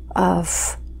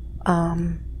of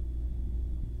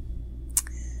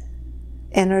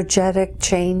energetic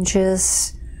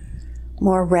changes,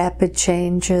 more rapid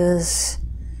changes.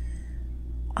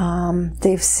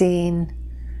 They've seen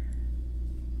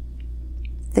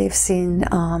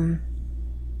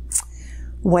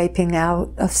wiping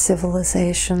out of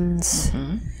civilizations.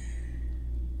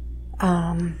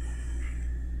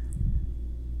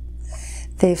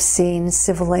 They've seen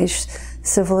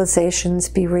civilizations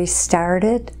be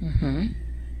restarted.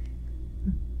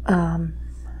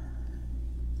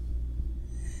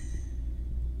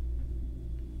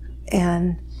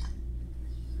 And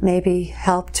maybe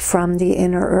helped from the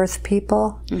inner earth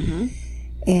people.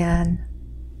 And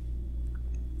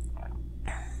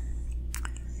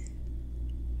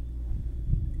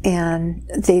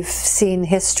they've seen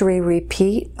history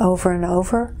repeat over and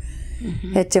over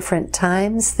at different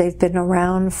times. They've been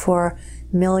around for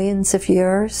millions of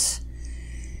years.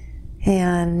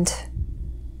 And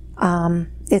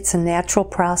it's a natural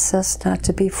process, not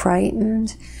to be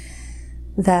frightened,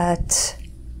 that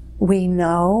we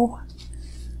know.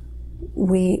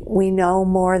 We know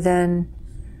more than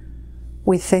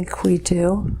we think we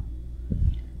do.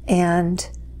 And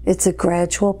it's a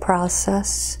gradual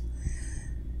process.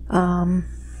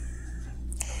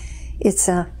 It's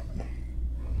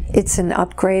an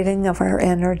upgrading of our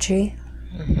energy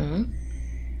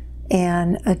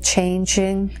and a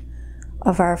changing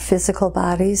of our physical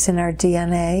bodies and our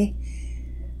DNA,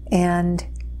 and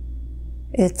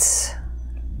it's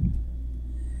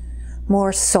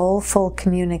more soulful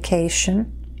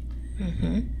communication,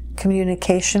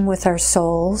 communication with our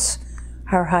souls,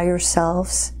 our higher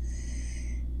selves,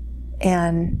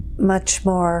 and much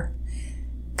more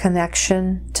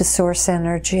connection to source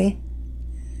energy.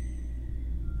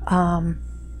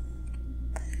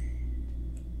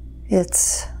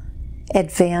 It's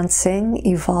advancing,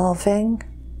 evolving,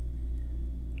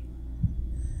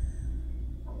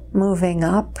 moving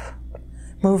up,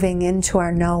 moving into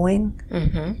our knowing,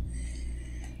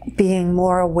 being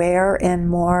more aware and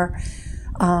more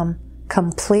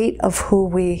complete of who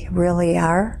we really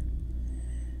are,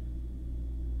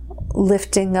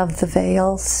 lifting of the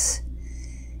veils,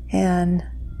 and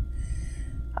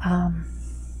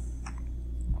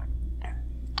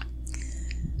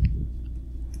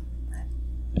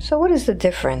So what is the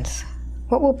difference?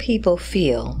 What will people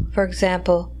feel? For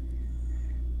example,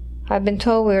 I've been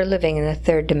told we are living in a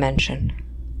third dimension,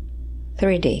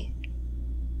 3D.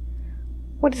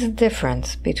 What is the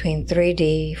difference between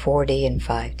 3D, 4D, and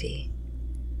 5D?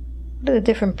 What are the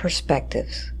different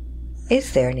perspectives?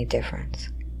 Is there any difference?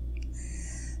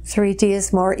 3D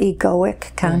is more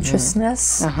egoic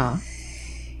consciousness.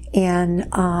 And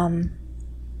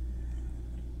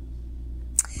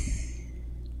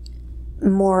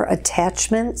more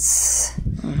attachments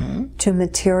to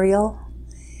material.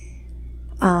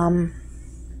 And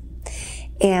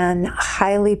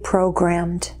highly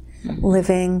programmed,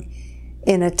 living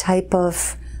in a type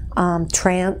of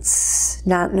trance,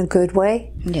 not in a good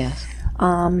way. Yes.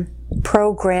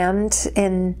 Programmed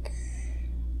and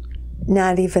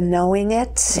not even knowing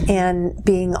it, and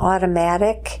being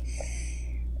automatic,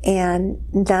 and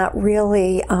not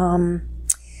really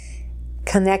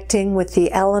connecting with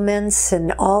the elements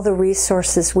and all the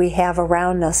resources we have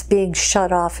around us, being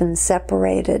shut off and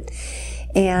separated.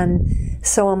 And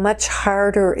so a much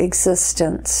harder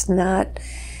existence, not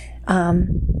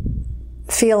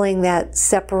feeling that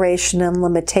separation and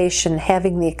limitation,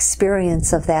 having the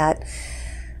experience of that,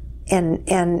 and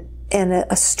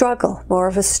a struggle, more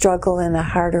of a struggle and a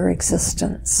harder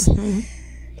existence,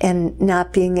 and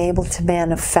not being able to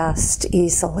manifest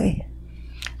easily.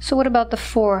 So what about the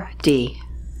 4D?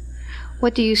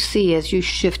 What do you see as you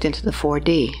shift into the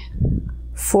 4D?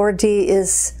 4D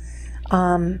is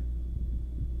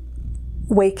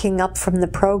waking up from the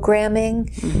programming,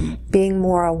 being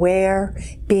more aware,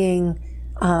 being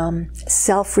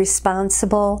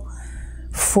self-responsible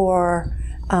for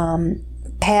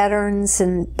patterns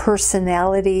and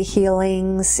personality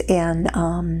healings,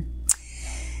 and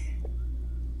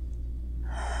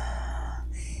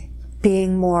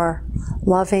being more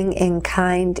loving and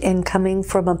kind, and coming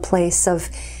from a place of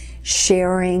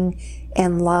sharing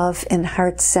and love and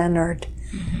heart-centered.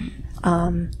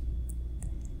 Not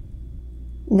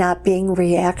being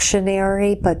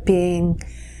reactionary, but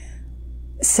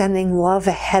sending love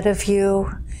ahead of you,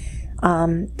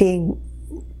 being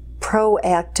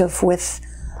proactive with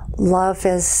love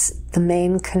as the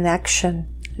main connection.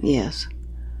 Yes.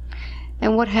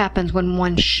 And what happens when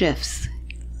one shifts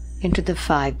into the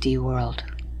 5D world?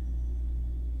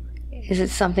 Is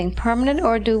it something permanent,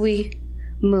 or do we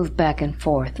move back and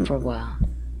forth for a while?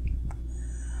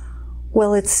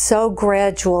 Well, it's so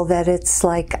gradual that it's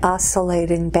like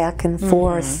oscillating back and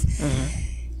forth.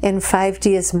 And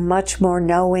 5D is much more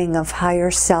knowing of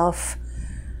higher self,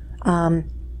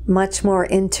 much more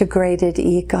integrated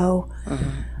ego,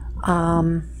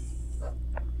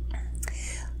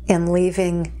 and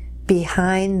leaving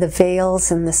behind the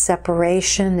veils and the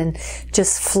separation, and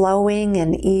just flowing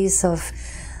and ease of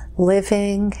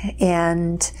living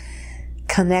and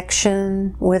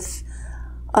connection with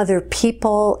other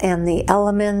people and the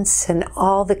elements and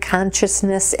all the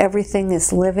consciousness. Everything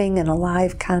is living and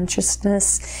alive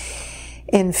consciousness,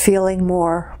 and feeling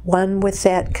more one with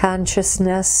that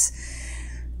consciousness,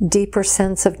 deeper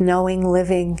sense of knowing,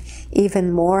 living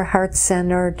even more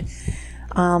heart-centered,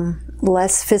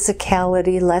 less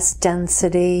physicality, less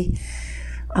density,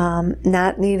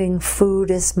 not needing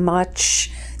food as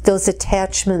much. Those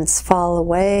attachments fall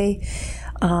away.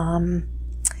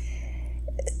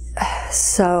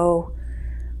 So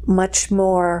much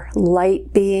more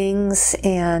light beings,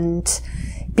 and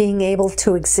being able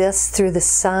to exist through the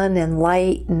sun and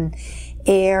light and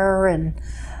air, and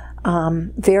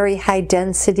very high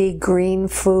density green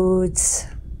foods.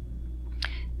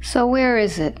 So where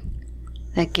is it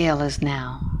that Gail is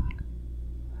now?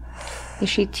 Is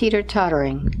she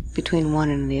teeter-tottering between one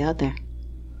and the other?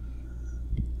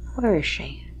 Where is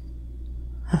she?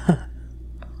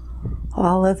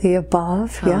 All of the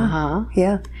above, yeah.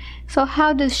 Yeah. So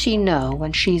how does she know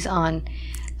when she's on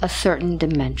a certain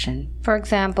dimension? For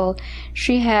example,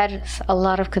 she had a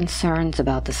lot of concerns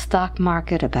about the stock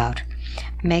market, about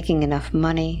making enough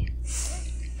money,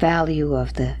 value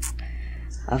of the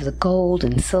gold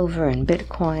and silver and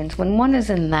bitcoins. When one is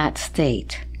in that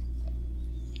state,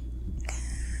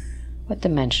 what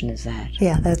dimension is that?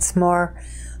 Yeah, that's more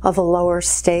of a lower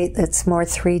state. That's more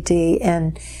 3D,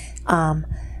 and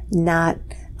not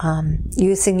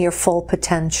using your full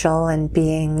potential, and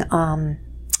being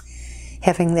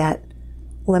having that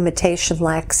limitation,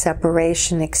 lack,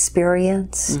 separation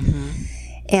experience,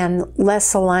 and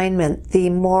less alignment. The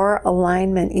more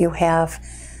alignment you have,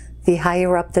 the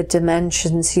higher up the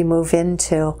dimensions you move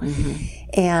into.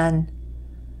 And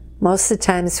most of the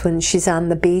times when she's on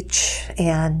the beach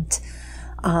and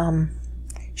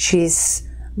she's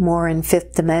more in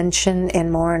fifth dimension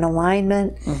and more in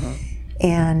alignment,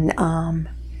 and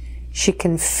She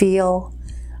can feel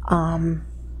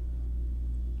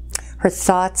her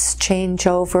thoughts change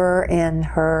over, and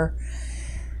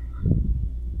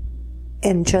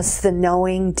just the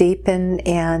knowing deepen,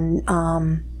 and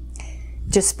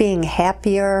just being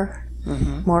happier,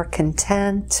 more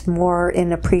content, more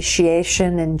in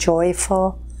appreciation and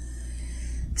joyful.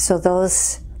 So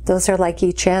those are like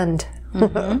each end.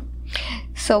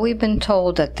 So we've been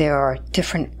told that there are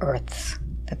different earths,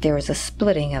 that there is a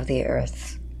splitting of the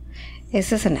earths. Is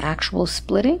this an actual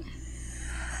splitting?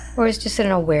 Or is it just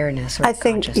an awareness or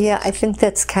consciousness? I think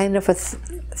that's kind of a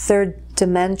third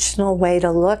dimensional way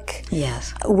to look.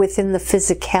 Yes. Within the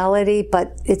physicality,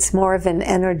 but it's more of an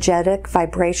energetic,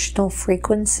 vibrational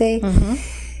frequency,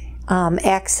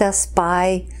 accessed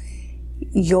by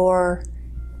your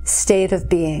state of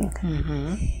being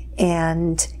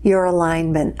and your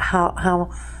alignment. How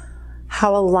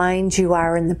aligned you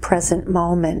are in the present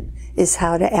moment is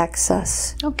how to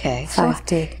access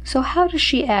 5D. So how does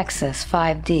she access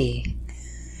 5D?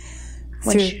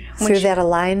 Through that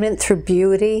alignment, through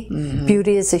beauty.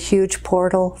 Beauty is a huge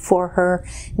portal for her.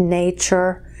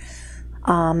 Nature,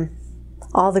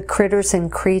 all the critters and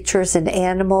creatures and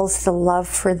animals, the love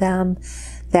for them,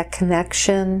 that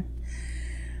connection.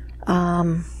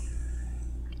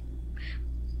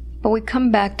 But we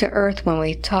come back to Earth when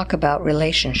we talk about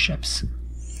relationships.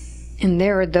 And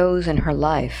there are those in her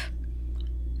life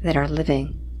that are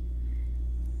living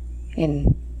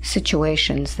in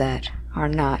situations that are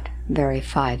not very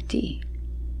 5D.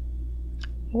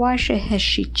 Why has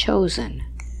she chosen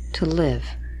to live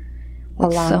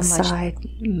alongside?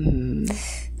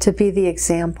 To be the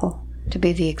example. To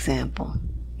be the example.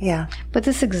 Yeah. But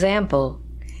this example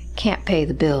can't pay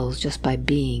the bills just by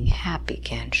being happy,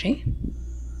 can she?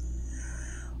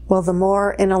 Well, the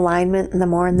more in alignment and the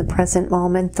more in the present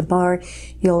moment, the more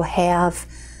you'll have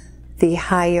the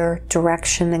higher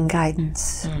direction and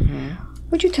guidance.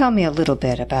 Would you tell me a little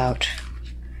bit about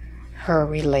her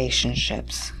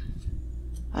relationships?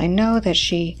 I know that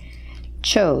she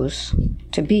chose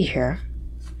to be here,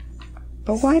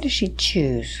 but why does she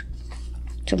choose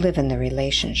to live in the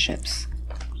relationships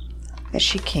that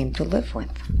she came to live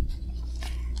with?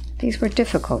 These were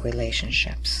difficult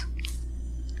relationships.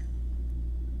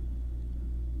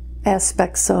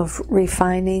 Aspects of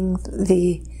refining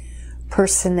the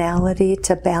personality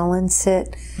to balance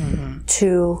it,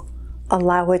 to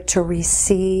allow it to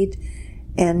recede,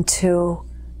 and to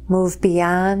move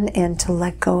beyond, and to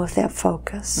let go of that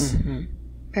focus.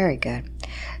 Very good.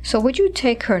 So would you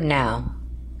take her now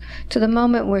to the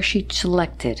moment where she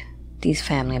selected these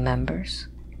family members?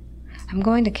 I'm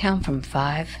going to count from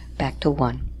 5 back to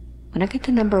 1. When I get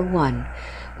to number 1,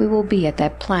 we will be at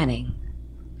that planning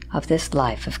of this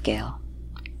life of Gail.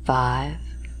 5,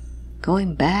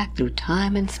 going back through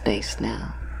time and space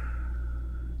now.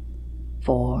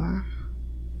 4,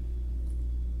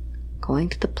 going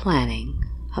to the planning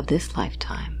of this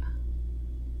lifetime.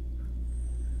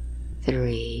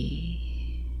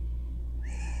 3,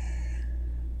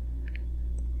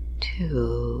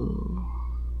 2,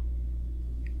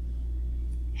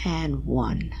 and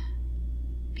 1.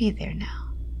 Be there now.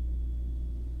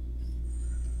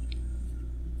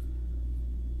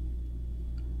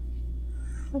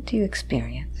 What do you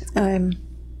experience? I'm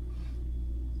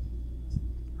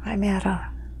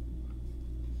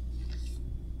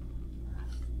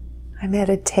at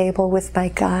a table with my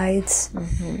guides.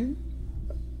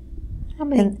 How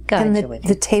many guides are with you?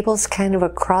 The table's kind of a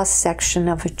cross section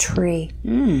of a tree,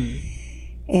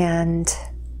 and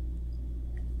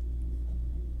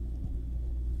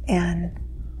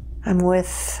I'm with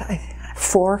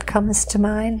 4 comes to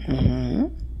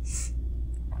mind.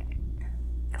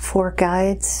 4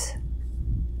 guides.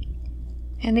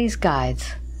 And these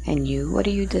guides and you, what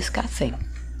are you discussing?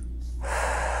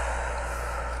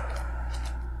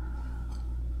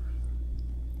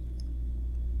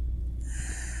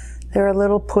 They're a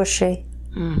little pushy.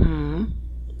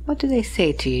 What do they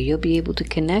say to you? You'll be able to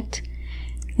connect?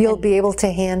 You'll be able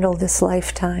to handle this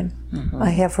lifetime. I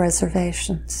have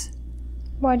reservations.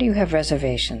 Why do you have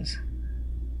reservations?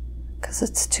 Because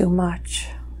it's too much.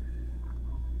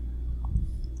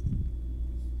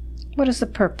 What is the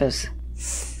purpose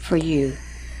for you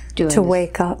doing To this?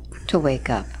 wake up. To wake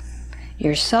up.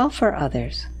 Yourself or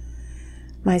others?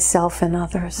 Myself and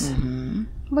others.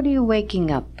 What are you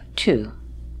waking up to?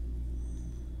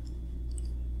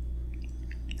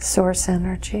 Source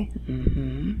energy.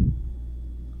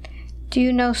 Do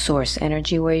you know source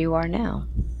energy where you are now?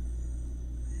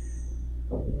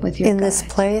 With your In guides?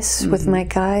 this place with my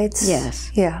guides?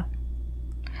 Yes. Yeah.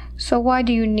 So why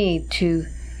do you need to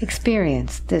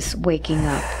experience this waking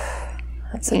up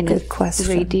That's a in good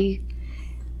question. 3D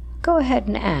go ahead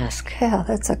and ask. Yeah,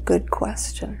 that's a good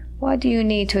question. Why do you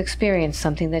need to experience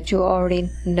something that you already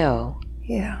know?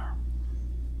 Yeah.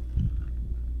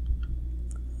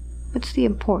 What's the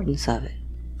importance of it?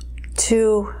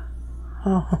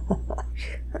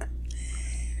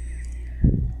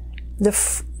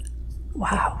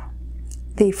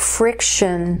 The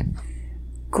friction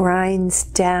grinds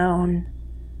down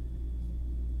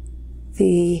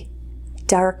the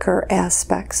darker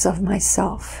aspects of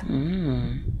myself.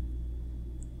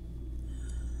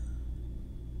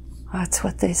 That's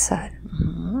what they said.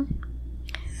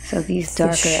 So these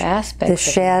darker aspects,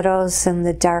 the shadows and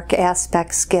the dark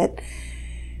aspects get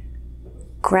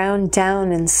ground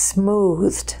down and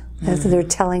smoothed, as they're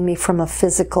telling me, from a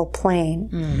physical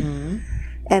plane.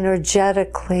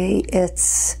 Energetically,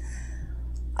 it's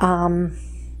to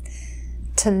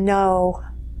know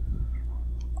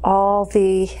all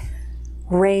the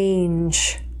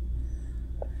range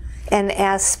and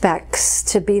aspects,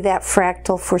 to be that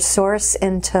fractal for source,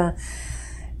 and to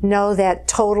know that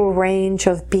total range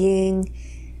of being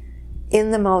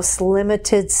in the most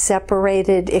limited,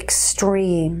 separated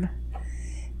extreme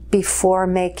before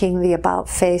making the about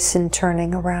face and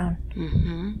turning around.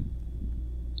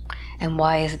 And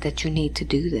why is it that you need to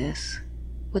do this?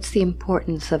 What's the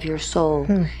importance of your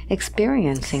soul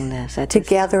experiencing this? To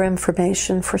gather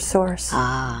information for source.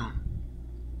 Ah.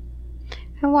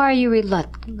 And why are you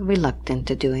reluctant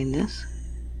to doing this?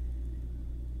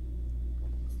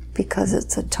 Because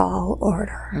it's a tall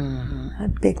order, a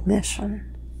big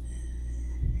mission.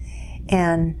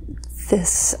 And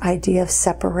this idea of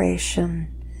separation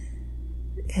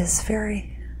is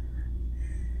very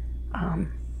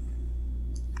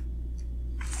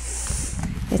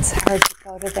it's hard to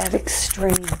go to that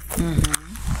extreme.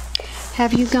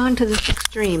 Have you gone to this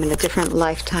extreme in a different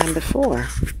lifetime before?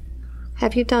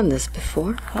 Have you done this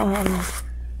before?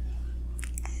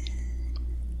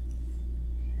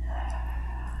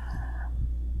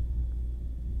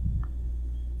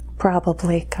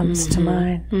 Probably comes to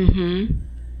mind.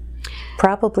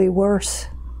 Probably worse.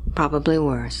 Probably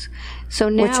worse. So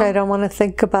now, which I don't want to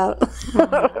think about.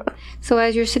 So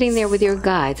as you're sitting there with your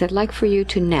guides, I'd like for you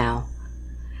to now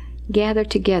gather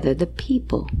together the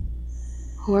people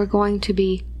who are going to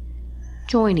be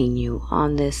joining you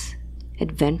on this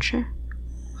adventure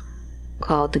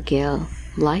called the Gail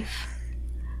Life.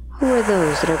 Who are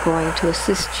those that are going to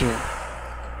assist you?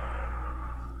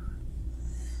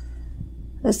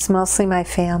 It's mostly my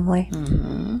family.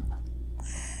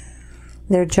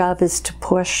 Their job is to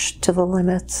push to the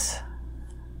limits.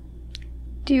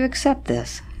 Do you accept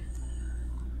this?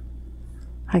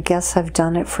 I guess I've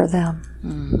done it for them.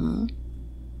 I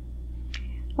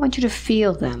want you to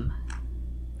feel them.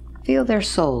 Feel their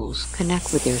souls.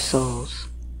 Connect with their souls.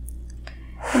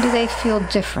 And do they feel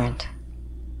different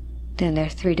than their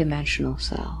three-dimensional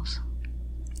selves?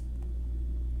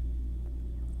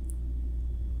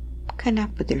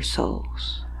 Connect with their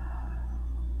souls.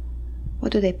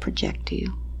 What do they project to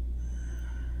you?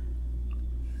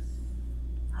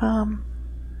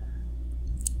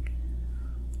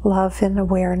 Love and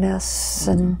awareness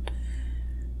and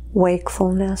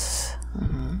wakefulness.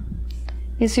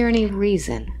 Is there any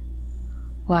reason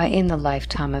why in the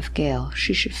lifetime of Gail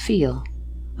she should feel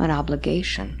an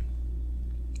obligation,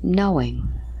 knowing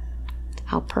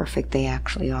how perfect they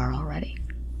actually are already?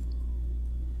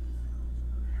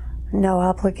 No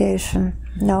obligation.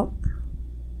 Nope.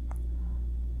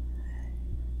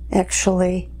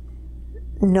 Actually,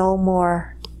 no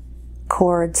more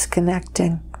cords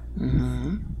connecting.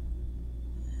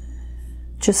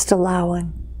 Just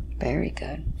allowing. Very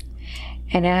good.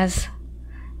 And as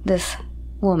this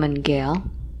woman, Gail,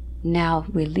 now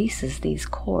releases these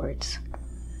cords,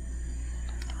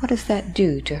 what does that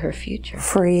do to her future?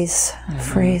 Frees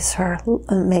her,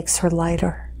 makes her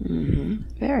lighter.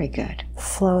 Very good.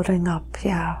 Floating up,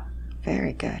 yeah.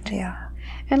 Very good. Yeah.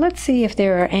 And let's see if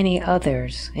there are any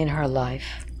others in her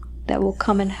life that will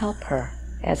come and help her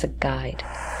as a guide.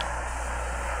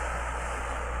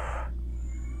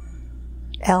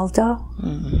 Eldo?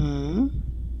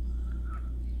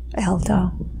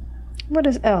 Eldo. What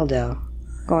is Eldo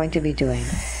going to be doing?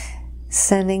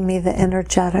 Sending me the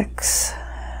energetics,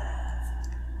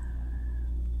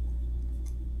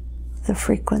 the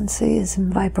frequencies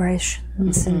and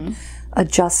vibrations and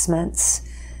adjustments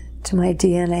to my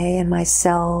DNA and my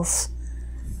cells,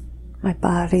 my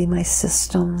body, my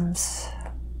systems.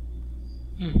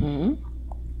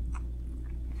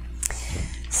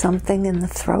 Something in the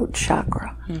throat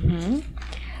chakra.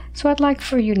 So I'd like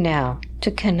for you now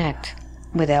to connect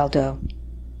with Eldo.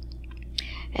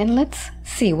 And let's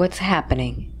see what's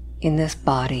happening in this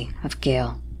body of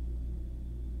Gail.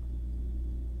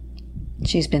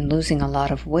 She's been losing a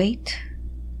lot of weight.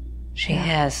 She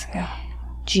has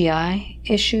GI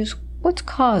issues. What's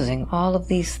causing all of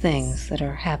these things that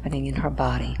are happening in her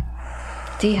body?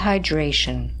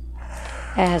 Dehydration,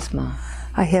 asthma.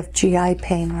 I have GI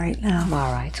pain right now.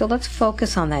 All right, so let's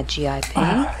focus on that GI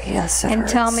pain. Yes, it and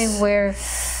hurts. tell me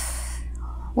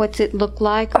what's it look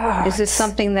like? Is this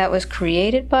something that was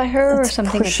created by her or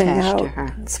something attached to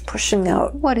her? It's pushing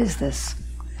out. What is this?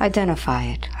 Identify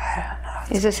it. I don't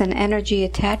know. Is this an energy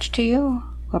attached to you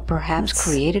or perhaps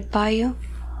created by you?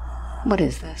 What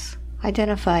is this?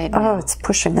 Identify it now. Oh, it's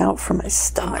pushing out from my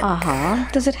stomach. Uh-huh.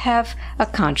 Does it have a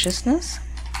consciousness?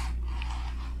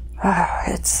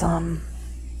 It's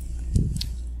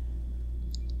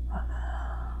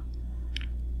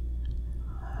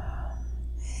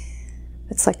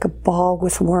it's like a ball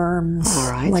with worms.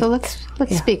 All right, so let's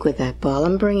speak with that ball.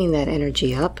 I'm bringing that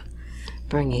energy up.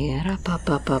 Bringing it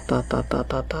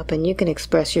up, and you can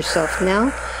express yourself now.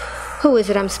 Who is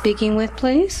it I'm speaking with,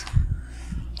 please?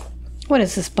 What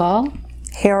is this ball?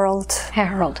 Harold.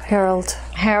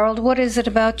 Harold, what is it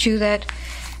about you that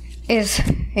is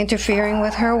interfering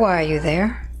with her? Why are you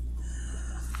there?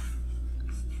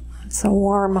 It's a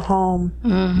warm home.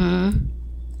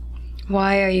 Mm-hmm.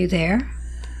 Why are you there?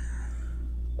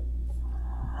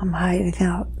 I'm hiding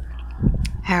out.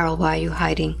 Harold, why are you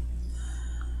hiding?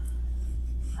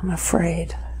 I'm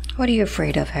afraid. What are you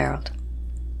afraid of, Harold?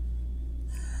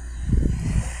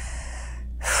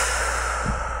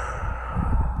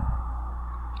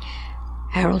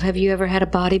 Harold, have you ever had a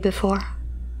body before?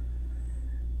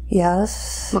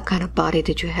 Yes. What kind of body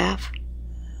did you have?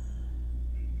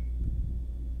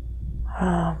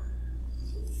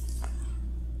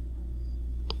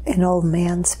 An old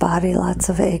man's body, lots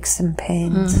of aches and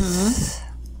pains.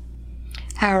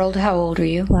 Mm-hmm. Harold, how old are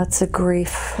you? Lots of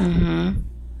grief. Mm-hmm.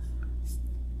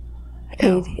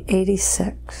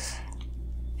 86.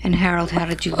 And Harold, how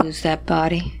did you lose that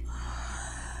body?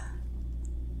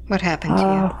 What happened to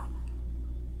you?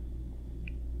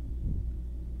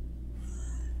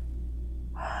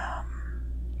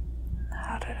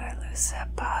 How did I lose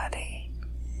that body?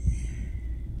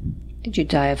 Did you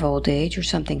die of old age or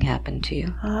something happened to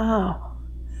you? Oh,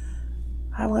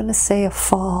 I want to say a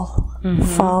fall. Mm-hmm.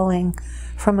 Falling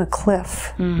from a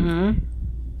cliff. Mm-hmm.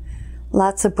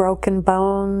 Lots of broken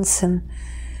bones and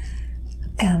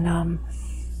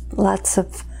lots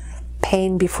of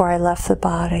pain before I left the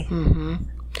body. Mm-hmm.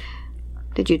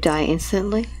 Did you die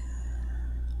instantly?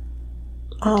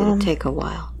 Or did it take a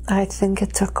while? I think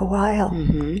it took a while.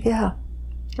 Mm-hmm. Yeah.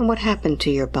 And what happened to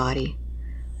your body?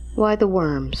 Why the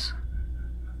worms?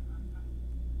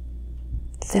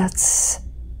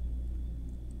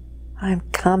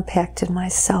 I've compacted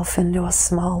myself into a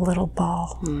small little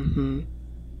ball. Mm-hmm.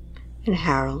 And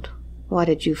Harold, why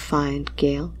did you find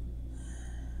Gail?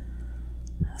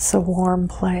 It's a warm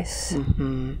place.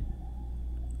 Mm-hmm.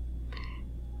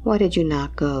 Why did you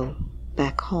not go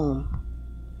back home,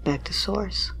 back to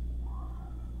Source?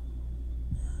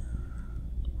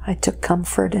 I took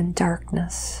comfort in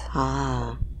darkness.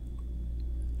 Ah.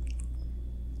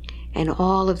 And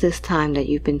all of this time that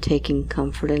you've been taking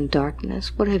comfort in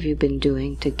darkness, what have you been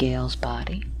doing to Gail's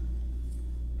body?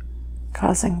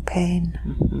 Causing pain.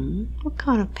 Mm-hmm. What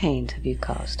kind of pains have you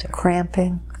caused her?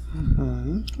 Cramping.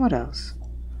 Mm-hmm. What else?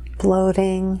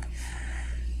 Bloating.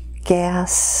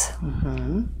 Gas.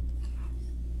 Mm-hmm.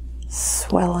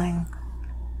 Swelling.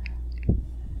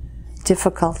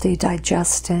 Difficulty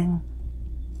digesting.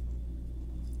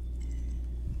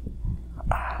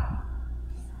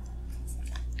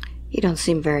 You don't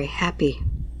seem very happy.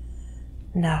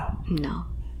 No. No.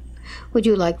 Would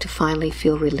you like to finally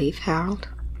feel relief, Harold?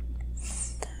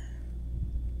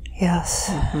 Yes.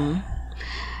 Mm-hmm.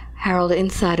 Harold,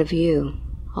 inside of you,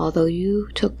 although you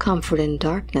took comfort in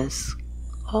darkness,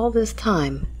 all this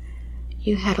time,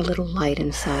 you had a little light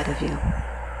inside of you.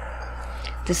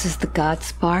 This is the God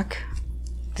spark.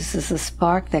 This is the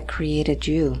spark that created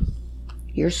you,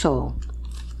 your soul.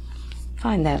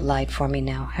 Find that light for me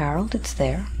now, Harold. It's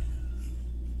there.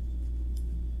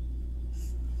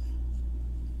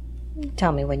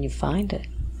 Tell me when you find it.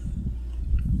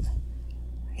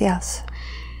 Yes.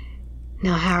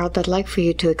 Now, Harold, I'd like for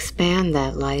you to expand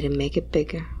that light and make it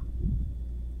bigger.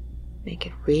 Make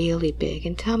it really big,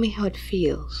 and tell me how it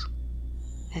feels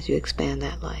as you expand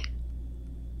that light.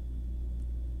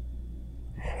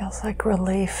 It feels like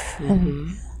relief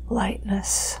and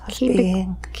lightness of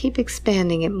being. Keep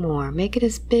expanding it more. Make it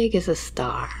as big as a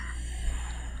star.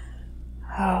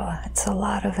 Oh, it's a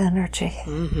lot of energy.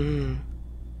 Mm-hmm.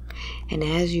 And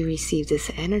as you receive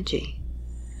this energy,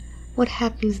 what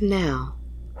happens now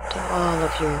to all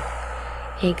of your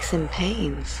aches and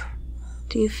pains?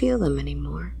 Do you feel them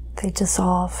anymore? They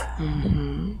dissolve.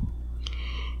 Mm-hmm.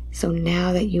 So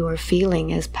now that you are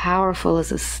feeling as powerful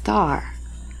as a star,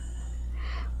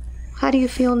 how do you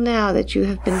feel now that you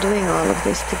have been doing all of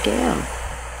this to Gail?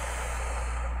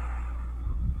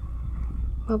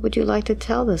 What would you like to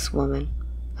tell this woman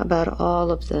about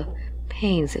all of the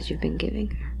pains that you've been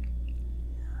giving her?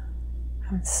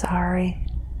 I'm sorry.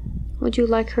 Would you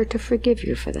like her to forgive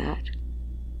you for that?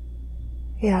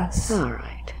 Yes. All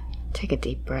right. Take a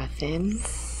deep breath in.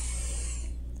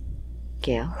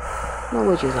 Gail, what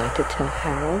would you like to tell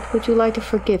Harold? Would you like to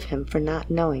forgive him for not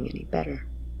knowing any better?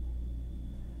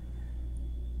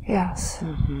 Yes.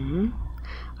 Mm-hmm.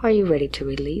 Are you ready to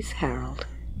release Harold?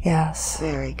 Yes.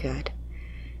 Very good.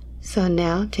 So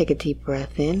now, take a deep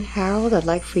breath in. Harold, I'd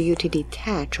like for you to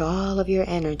detach all of your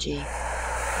energy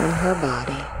from her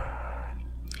body.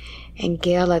 And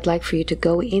Gail, I'd like for you to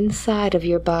go inside of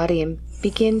your body and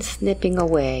begin snipping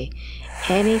away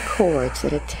any cords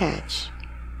that attach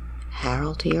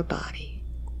Harold to your body.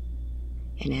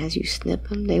 And as you snip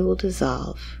them, they will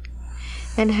dissolve.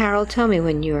 And Harold, tell me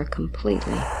when you are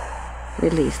completely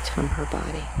released from her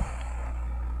body.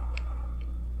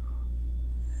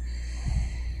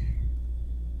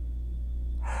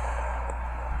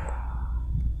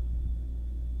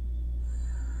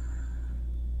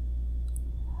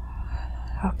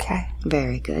 Okay.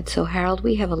 Very good. So Harold,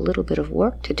 we have a little bit of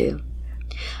work to do.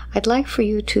 I'd like for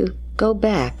you to go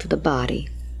back to the body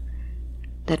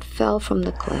that fell from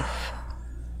the cliff.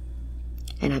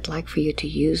 And I'd like for you to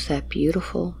use that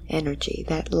beautiful energy,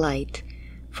 that light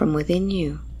from within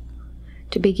you,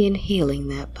 to begin healing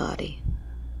that body.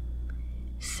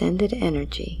 Send it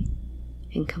energy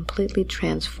and completely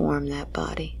transform that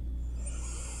body.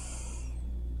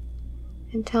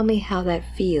 And tell me how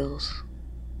that feels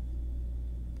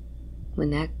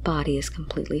when that body is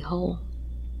completely whole.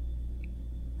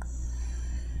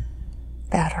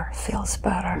 Better. Feels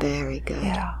better. Very good.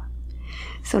 Yeah.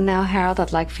 So now, Harold,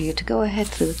 I'd like for you to go ahead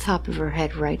to the top of her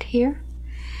head right here.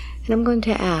 And I'm going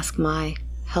to ask my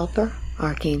helper,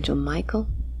 Archangel Michael,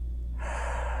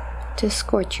 to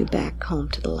escort you back home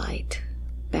to the light,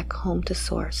 back home to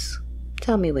Source.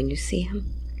 Tell me when you see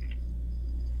him.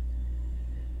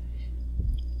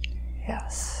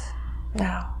 Yes.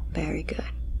 Now. Very good.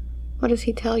 What does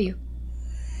he tell you?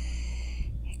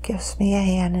 He gives me a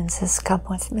hand and says, "Come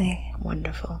with me."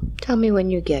 Wonderful. Tell me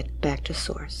when you get back to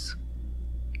Source.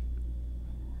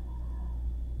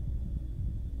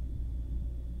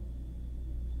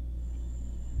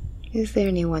 Is there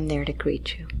anyone there to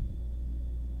greet you?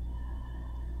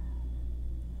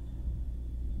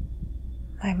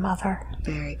 My mother.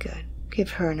 Very good. Give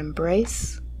her an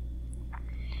embrace.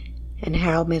 And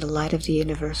Harold, may the light of the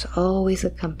universe always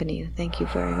accompany you. Thank you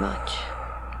very much.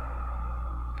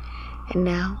 And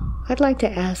now, I'd like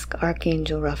to ask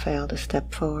Archangel Raphael to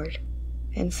step forward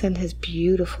and send his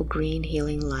beautiful green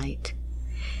healing light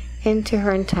into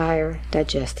her entire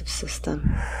digestive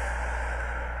system,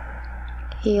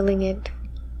 healing it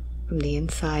from the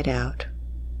inside out,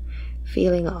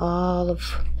 feeling all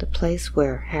of the place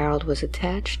where Harold was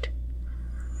attached.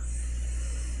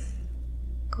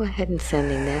 Go ahead and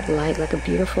sending that light like a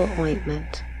beautiful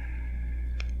ointment.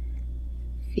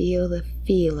 Feel the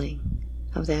feeling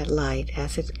of that light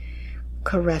as it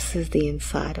caresses the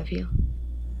inside of you.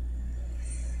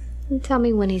 And tell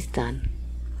me when he's done.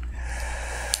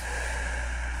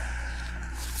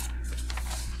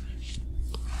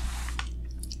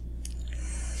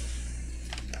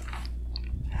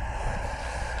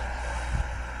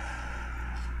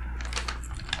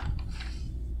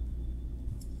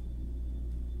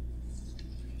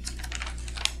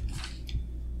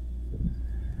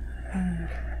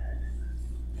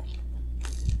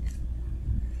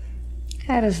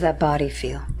 How does that body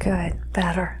feel? Good.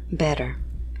 Better. Better.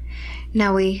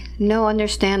 Now we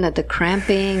understand that the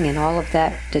cramping and all of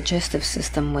that digestive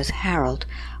system was Harold.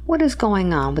 What is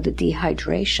going on with the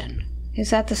dehydration? Is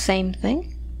that the same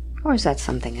thing? Or is that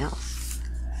something else?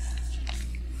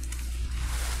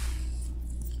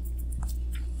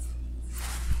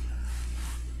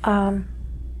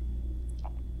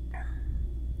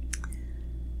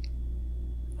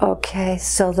 Okay,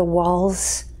 so the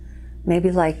walls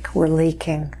maybe like were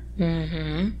leaking.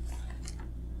 Mm-hmm.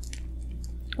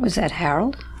 Was that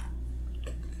Harold?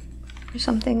 Or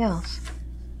something else?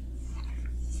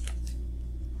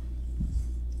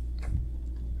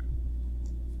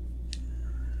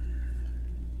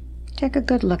 Take a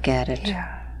good look at it.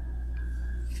 Yeah.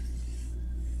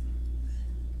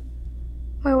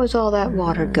 Where was all that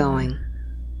water going?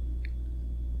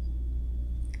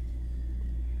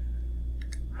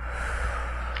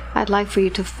 I'd like for you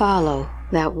to follow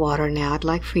that water now. I'd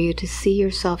like for you to see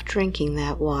yourself drinking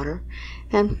that water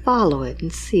and follow it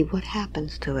and see what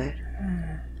happens to it.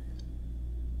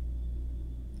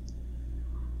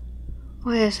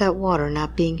 Why is that water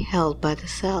not being held by the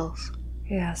cells?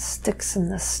 Yeah, sticks in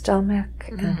the stomach.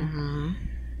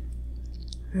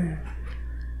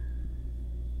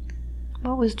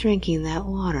 What was drinking that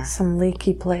water? Some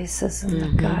leaky places in the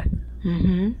gut.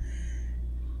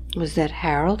 Was that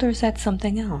Harold or is that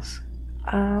something else?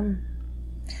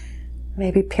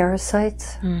 Maybe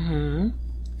parasites.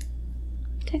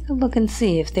 Take a look and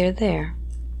see if they're there.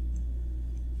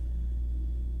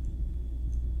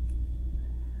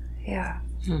 Yeah.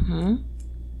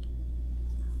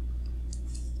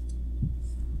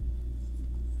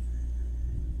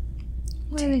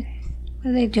 What are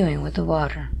they doing with the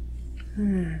water?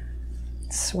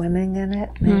 Swimming in it,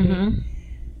 maybe.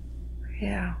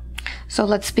 Yeah. So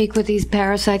let's speak with these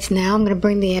parasites now. I'm going to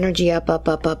bring the energy up.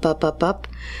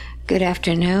 Good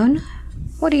afternoon.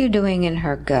 What are you doing in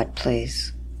her gut,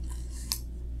 please?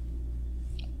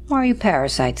 Why are you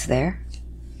parasites there?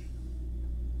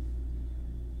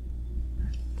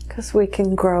 Because we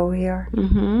can grow here.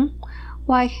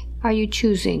 Why are you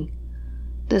choosing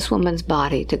this woman's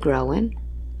body to grow in?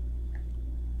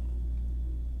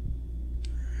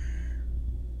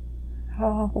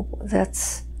 Oh,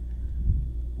 that's...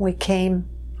 We came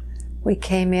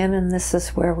in and this is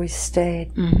where we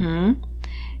stayed.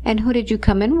 And who did you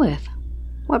come in with?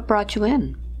 What brought you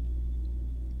in?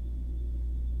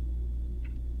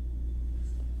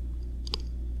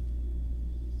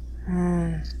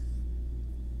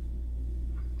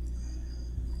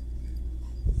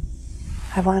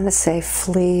 I want to say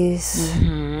fleas.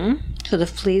 So the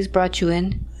fleas brought you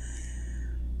in?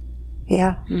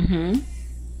 Yeah.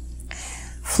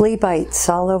 Flea bites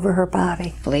all over her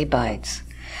body. Flea bites.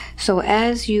 So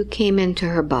as you came into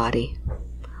her body,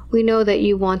 we know that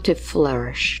you want to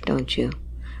flourish, don't you?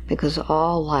 Because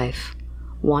all life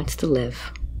wants to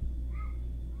live.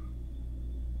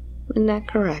 Isn't that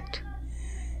correct?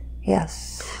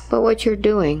 Yes. But what you're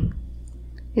doing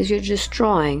is you're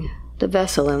destroying the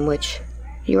vessel in which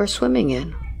you're swimming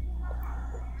in.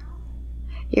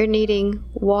 You're needing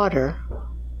water,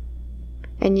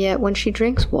 and yet when she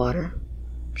drinks water,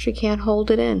 she can't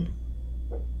hold it in.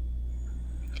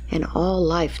 And all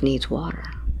life needs water.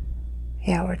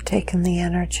 Yeah, we're taking the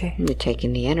energy. You're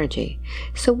taking the energy.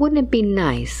 So wouldn't it be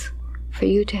nice for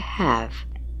you to have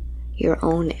your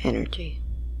own energy?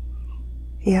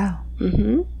 Yeah.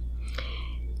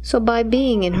 So by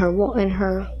being in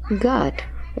her gut,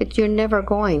 you're never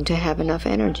going to have enough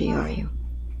energy, are you?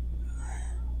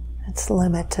 It's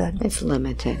limited. It's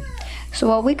limited. So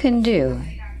what we can do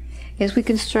is we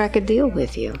can strike a deal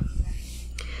with you.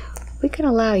 We can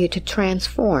allow you to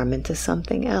transform into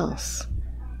something else.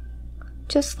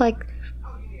 Just like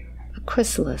a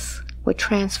chrysalis would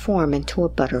transform into a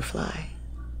butterfly.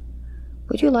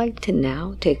 Would you like to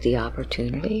now take the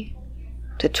opportunity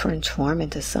to transform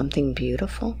into something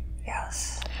beautiful?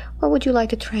 Yes. What would you like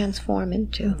to transform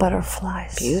into?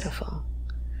 Butterflies. Beautiful.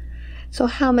 So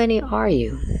how many are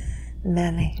you?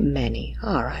 Many. Many.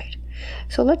 All right.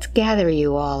 So let's gather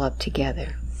you all up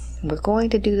together. We're going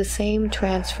to do the same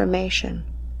transformation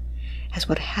as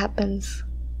what happens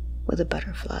with a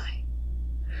butterfly.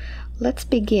 Let's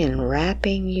begin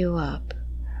wrapping you up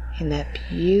in that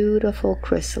beautiful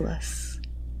chrysalis.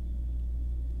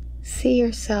 See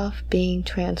yourself being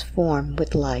transformed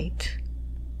with light.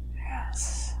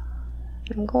 Yes.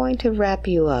 I'm going to wrap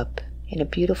you up in a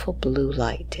beautiful blue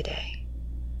light today.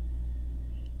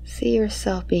 See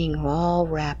yourself being all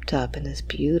wrapped up in this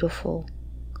beautiful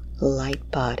light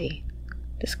body,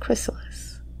 this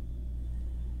chrysalis.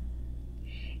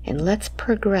 And let's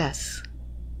progress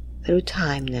through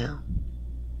time now.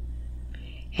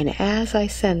 And as I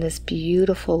send this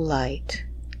beautiful light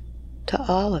to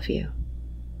all of you,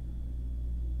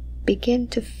 begin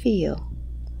to feel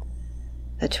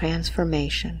the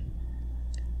transformation.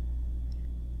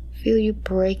 Feel you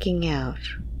breaking out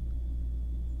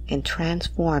and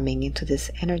transforming into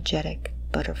this energetic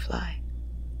butterfly,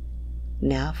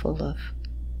 now full of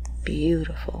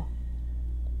beautiful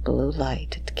blue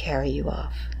light to carry you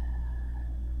off.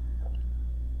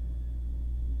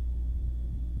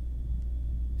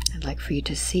 I'd like for you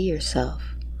to see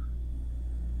yourself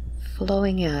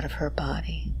flowing out of her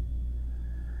body.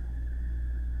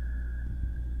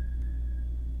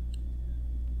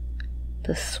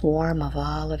 The swarm of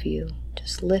all of you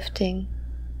just lifting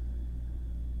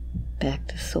back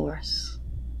to source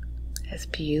as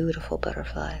beautiful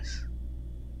butterflies.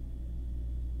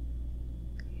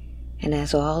 And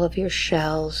as all of your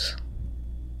shells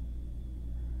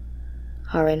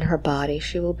are in her body,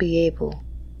 she will be able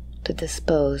to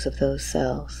dispose of those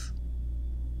cells,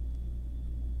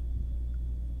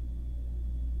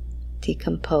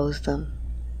 decompose them,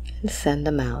 and send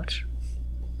them out.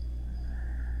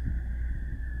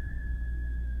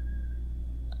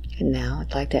 And now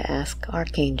I'd like to ask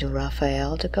Archangel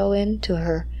Raphael to go into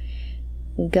her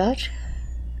gut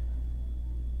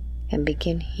and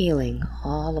begin healing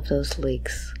all of those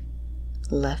leaks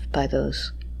left by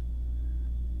those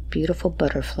beautiful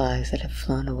butterflies that have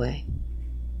flown away.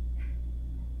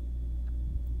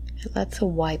 And let's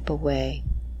wipe away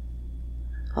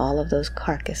all of those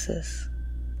carcasses,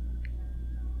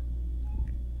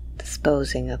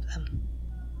 disposing of them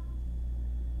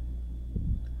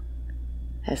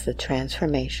as the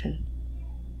transformation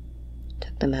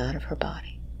took them out of her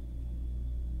body.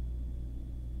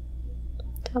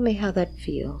 Tell me how that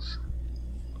feels.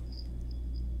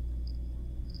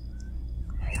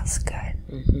 Feels good.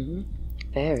 Mm-hmm.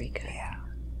 Very good. Yeah.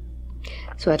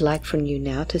 So I'd like for you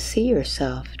now to see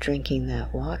yourself drinking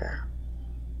that water.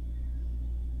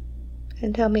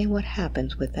 And tell me what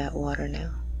happens with that water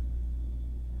now.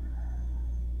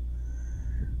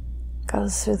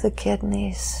 Goes through the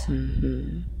kidneys,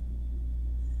 Mm-hmm.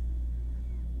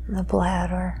 the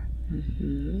bladder,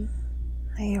 Mm-hmm.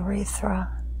 the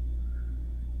urethra.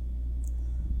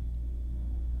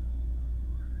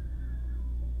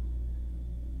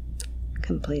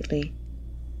 Completely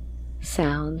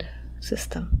sound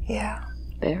system. Yeah.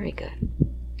 Very good.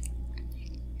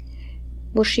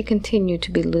 Will she continue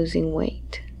to be losing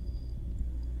weight?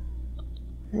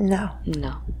 No.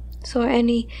 No. So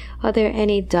are there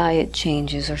any diet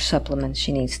changes or supplements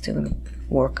she needs to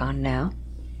work on now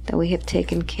that we have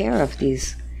taken care of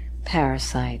these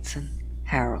parasites and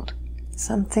Harold?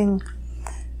 Something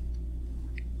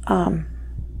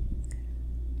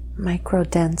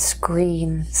microdense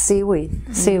green seaweed.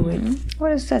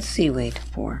 What is that seaweed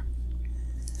for?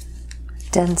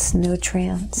 Dense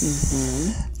nutrients.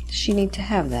 Does she need to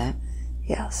have that?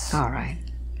 Yes. All right.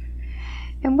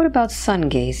 And what about sun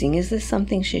gazing? Is this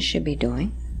something she should be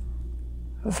doing?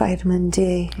 Vitamin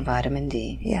D. Vitamin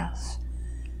D. Yes.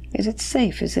 Is it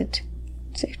safe? Is it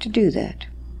safe to do that?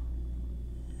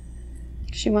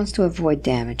 She wants to avoid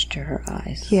damage to her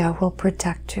eyes. Yeah, we'll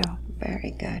protect you.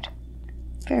 Very good.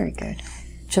 Very good.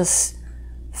 Just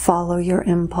follow your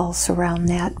impulse around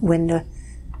that when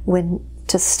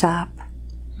to stop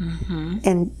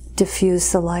and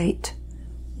diffuse the light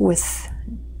with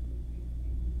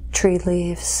tree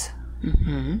leaves.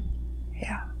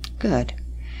 Yeah. Good.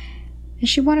 And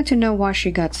she wanted to know why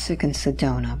she got sick in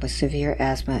Sedona with severe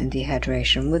asthma and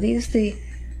dehydration. Were these the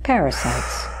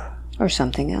parasites or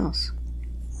something else?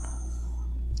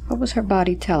 What was her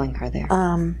body telling her there?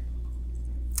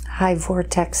 High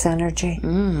vortex energy.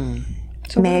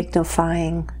 So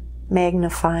magnifying.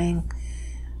 Magnifying.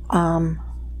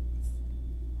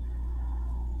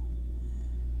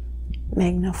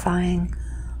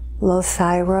 Low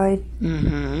thyroid.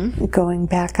 Going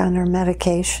back on her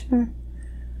medication.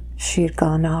 She had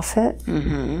gone off it.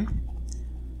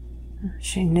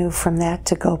 She knew from that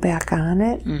to go back on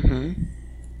it.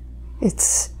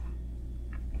 It's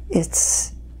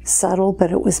subtle,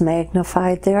 but it was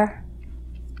magnified there.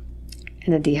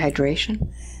 And the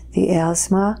dehydration? The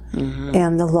asthma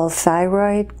and the low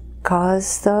thyroid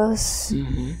caused those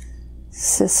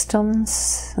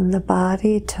systems in the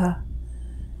body to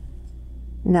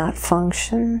not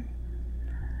function.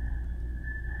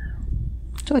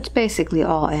 So it's basically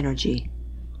all energy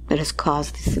that has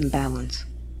caused this imbalance.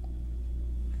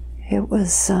 It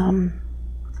was,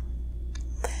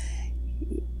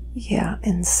 yeah,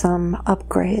 and some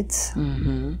upgrades.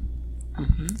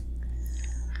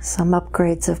 Some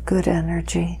upgrades of good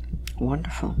energy.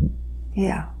 Wonderful.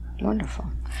 Yeah. Wonderful.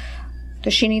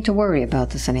 Does she need to worry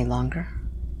about this any longer?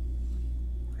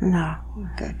 No.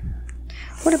 Good.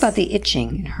 What about the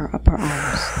itching in her upper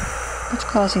arms? What's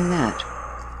causing that?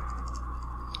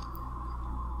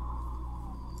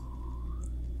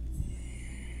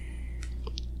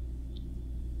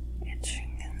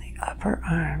 Itching in the upper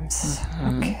arms.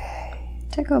 Okay.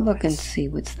 Take a look and see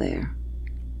what's there.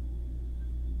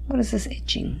 What is this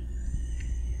itching?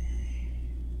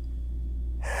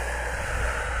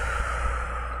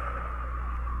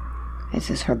 Is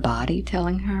this her body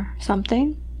telling her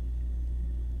something?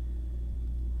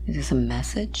 Is this a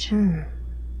message?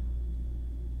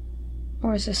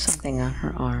 Or is this something on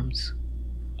her arms?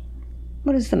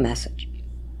 What is the message?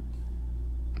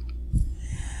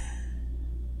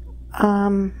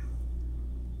 I'm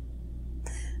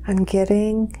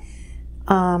getting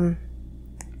heart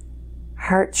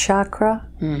chakra,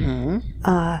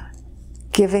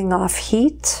 giving off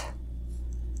heat,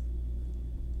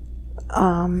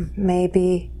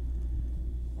 maybe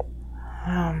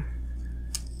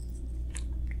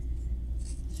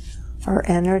or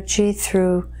energy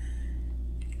through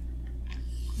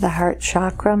the heart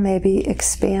chakra, maybe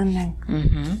expanding.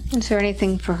 Is there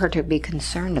anything for her to be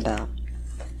concerned about?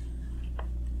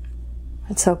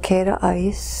 It's okay to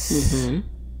ice.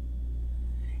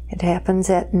 It happens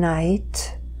at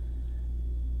night,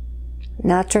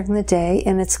 not during the day,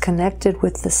 and it's connected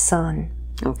with the sun.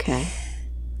 Okay.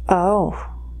 Oh.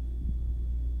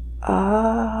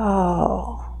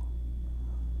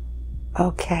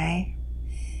 Okay.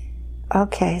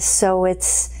 Okay, so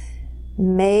it's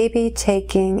maybe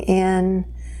taking in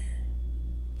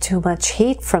too much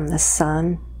heat from the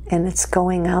sun, and it's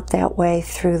going out that way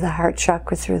through the heart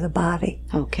chakra, through the body.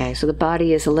 Okay, so the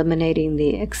body is eliminating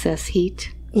the excess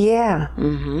heat? Yeah.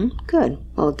 Good.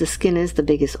 Well, the skin is the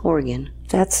biggest organ.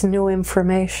 That's new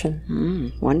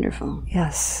information. Wonderful.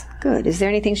 Yes. Good. Is there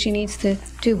anything she needs to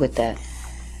do with that?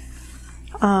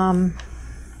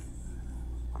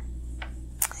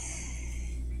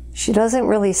 She doesn't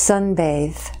really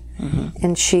sunbathe,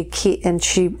 and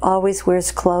she always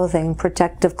wears clothing,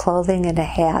 protective clothing, and a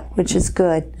hat, which is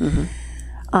good.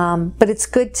 But it's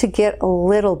good to get a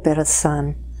little bit of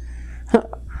sun.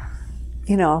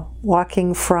 You know,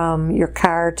 walking from your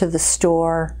car to the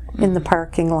store, in the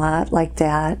parking lot, like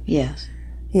that. Yes.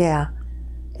 Yeah.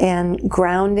 And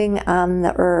grounding on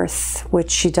the earth,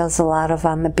 which she does a lot of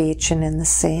on the beach and in the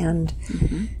sand,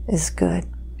 is good.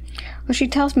 Well, she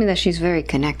tells me that she's very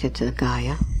connected to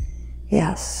Gaia.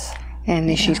 Yes.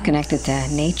 And she's connected to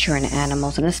nature and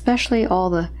animals, and especially all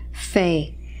the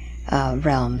Fae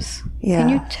realms. Yeah. Can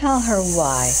you tell her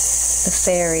why? The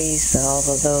fairies, all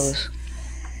of those.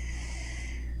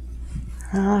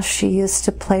 Oh, she used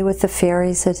to play with the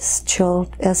fairies as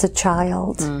a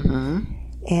child.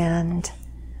 And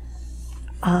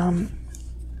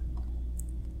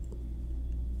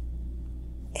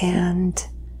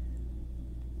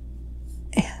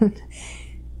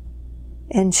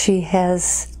and she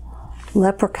has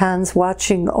leprechauns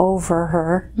watching over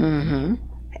her.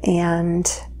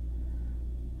 And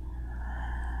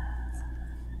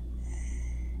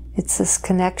it's this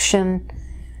connection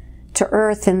to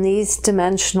Earth, and these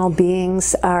dimensional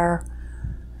beings are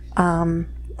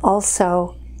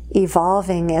also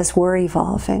evolving as we're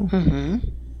evolving.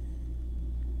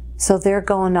 So they're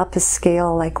going up a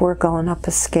scale like we're going up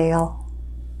a scale.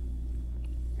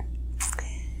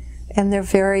 And they're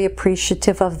very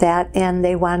appreciative of that, and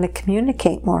they want to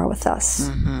communicate more with us.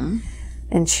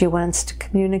 And she wants to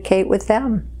communicate with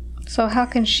them. So how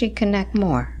can she connect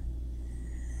more?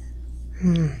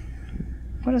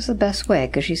 What is the best way?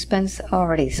 Because she spends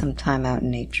already some time out in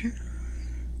nature.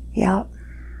 Yeah.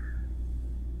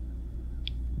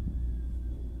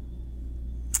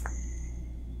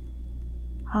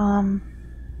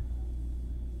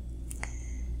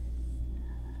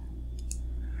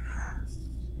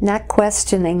 Not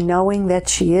questioning, knowing that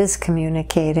she is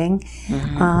communicating.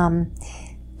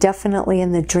 Definitely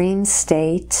in the dream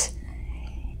state,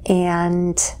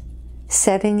 and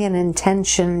setting an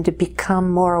intention to become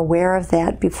more aware of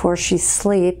that before she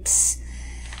sleeps,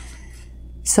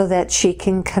 so that she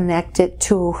can connect it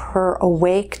to her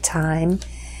awake time,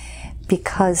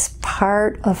 because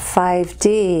part of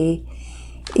 5D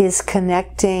is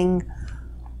connecting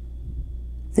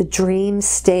the dream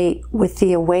state with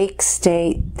the awake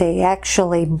state. They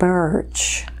actually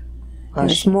merge.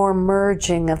 There's more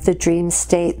merging of the dream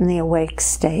state and the awake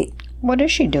state. What is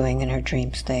she doing in her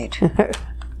dream state?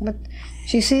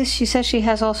 She says she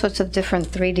has all sorts of different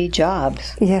 3D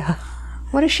jobs. Yeah.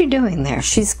 What is she doing there?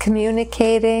 She's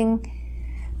communicating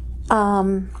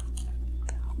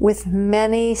with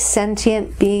many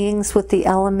sentient beings, with the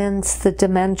elements, the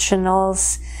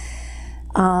dimensionals.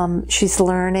 She's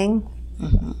learning.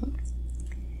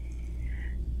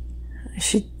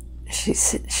 She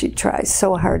tries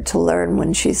so hard to learn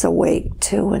when she's awake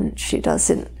too, and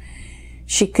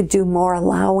she could do more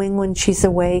allowing when she's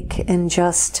awake, and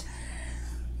just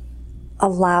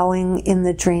allowing in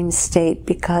the dream state,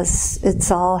 because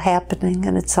it's all happening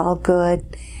and it's all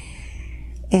good,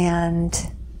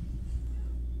 and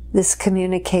this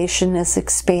communication is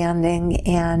expanding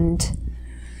and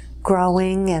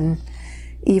growing and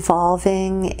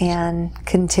evolving and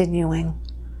continuing.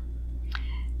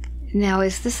 Now,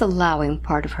 is this allowing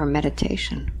part of her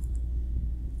meditation?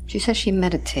 She says she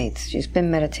meditates. She's been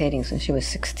meditating since she was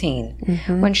 16.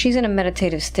 When she's in a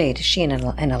meditative state, is she in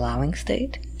an allowing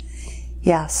state?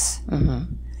 Yes.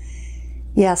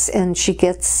 Yes, and she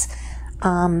gets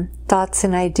thoughts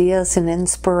and ideas and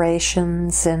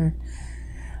inspirations, and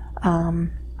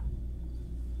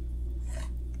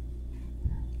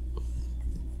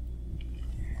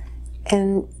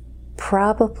and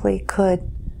probably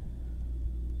could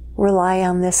rely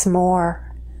on this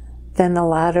more than a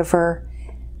lot of her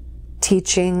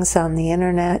teachings on the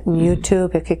internet and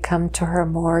YouTube. It could come to her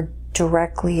more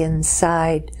directly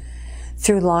inside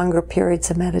through longer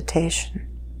periods of meditation.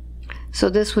 So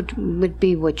this would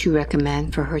be what you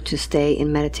recommend for her to stay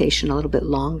in meditation a little bit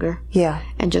longer? Yeah.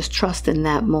 And just trust in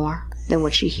that more than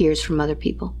what she hears from other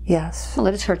people? Yes. Well,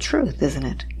 it is her truth, isn't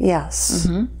it? Yes.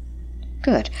 Mm-hmm.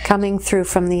 Good. Coming through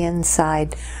from the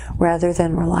inside rather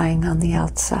than relying on the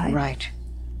outside. Right.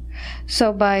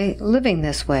 So by living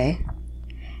this way,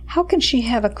 how can she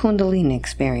have a Kundalini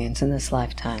experience in this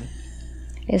lifetime?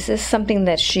 Is this something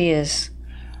that she is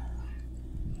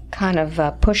kind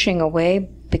of pushing away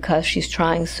because she's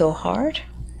trying so hard?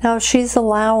 No, she's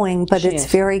allowing, but it's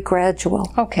is. very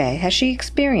gradual. Okay. Has she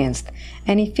experienced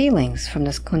any feelings from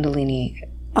this Kundalini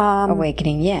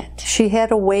awakening yet? She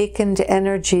had awakened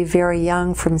energy very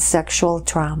young from sexual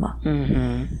trauma.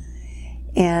 Mm-hmm.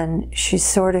 And she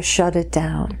sort of shut it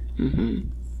down. Mm-hmm.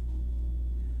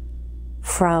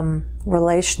 From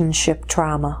relationship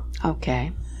trauma.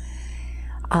 Okay.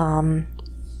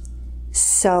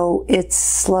 So it's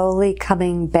slowly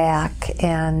coming back,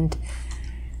 and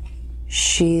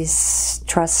she's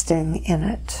trusting in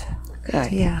it.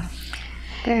 Good. Yeah.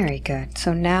 Very good.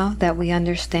 So now that we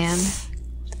understand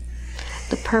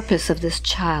the purpose of this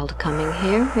child coming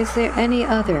here, is there any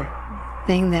other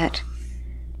thing that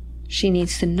she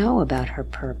needs to know about her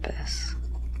purpose?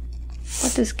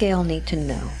 What does Gail need to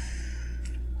know?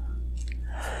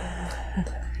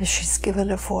 She's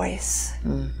given a voice.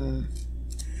 Mm-hmm.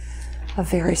 A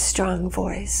very strong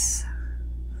voice.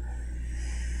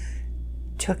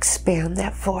 To expand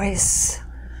that voice.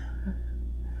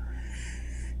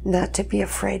 Not to be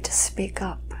afraid to speak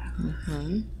up.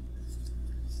 Mm-hmm.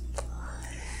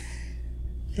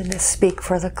 And to speak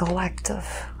for the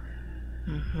collective.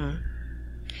 Mm-hmm.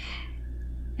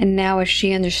 And now as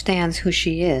she understands who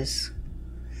she is,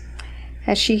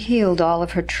 has she healed all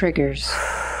of her triggers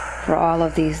for all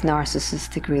of these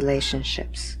narcissistic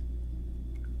relationships?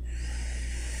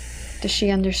 Does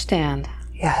she understand?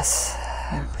 Yes.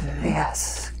 Mm-hmm.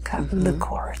 Yes. Cutting the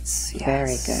cords. Yes.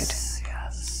 Very good.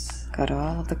 Yes. Got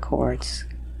all of the cords.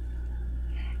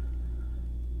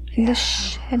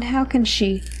 And how can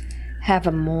she have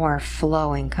a more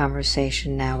flowing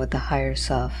conversation now with the higher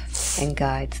self and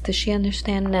guides? Does she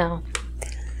understand now?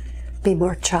 Be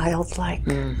more childlike.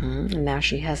 Mm-hmm. And now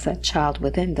she has that child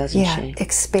within, doesn't she? Yeah,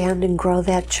 expand and grow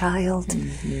that child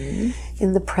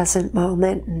in the present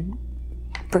moment, and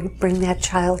bring that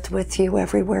child with you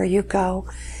everywhere you go.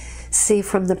 See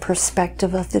from the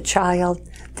perspective of the child.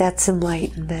 That's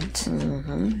enlightenment.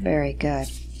 Mm-hmm. Very good.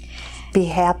 Be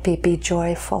happy, be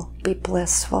joyful, be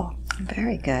blissful.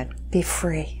 Very good. Be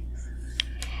free.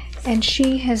 And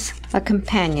she has a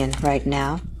companion right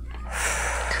now,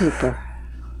 Cooper.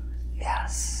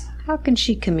 Yes. How can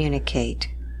she communicate?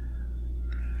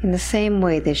 In the same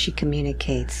way that she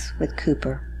communicates with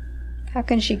Cooper, how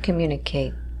can she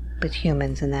communicate with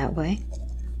humans in that way?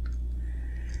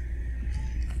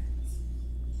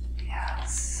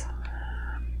 Yes.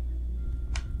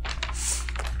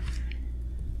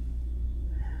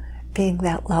 Being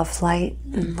that love light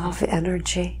and love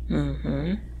energy.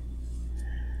 Mm-hmm.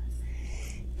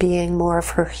 Being more of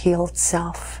her healed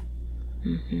self.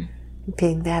 Mm-hmm.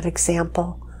 Being that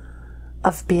example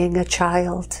of being a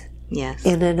child Yes.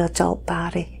 in an adult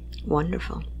body.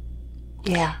 Wonderful.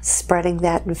 Yeah, spreading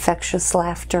that infectious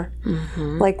laughter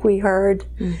like we heard.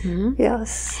 Mm-hmm.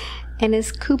 Yes. And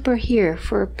is Cooper here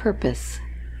for a purpose?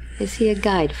 Is he a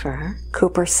guide for her?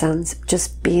 Cooper sends,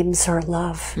 just beams her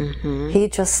love. Mm-hmm. He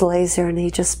just lays there and he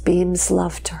just beams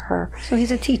love to her. So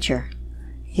he's a teacher.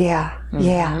 Yeah,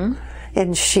 yeah.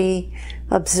 And she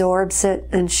absorbs it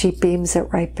and she beams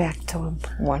it right back to him.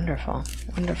 Wonderful,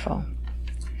 wonderful.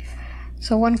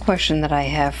 So one question that I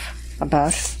have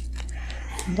about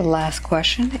the last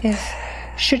question is,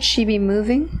 should she be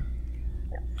moving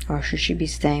or should she be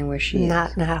staying where she is?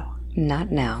 Not now.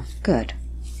 Not now. Good.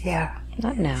 Yeah.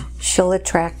 Not now. She'll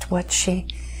attract what she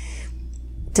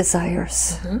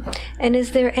desires. And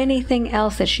is there anything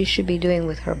else that she should be doing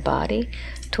with her body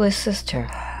to assist her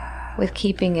with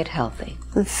keeping it healthy?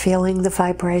 And feeling the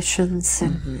vibrations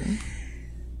and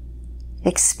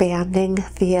expanding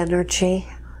the energy.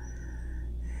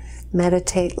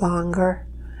 Meditate longer.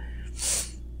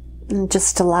 And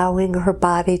just allowing her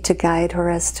body to guide her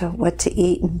as to what to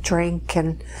eat and drink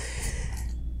and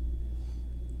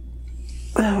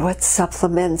what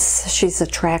supplements she's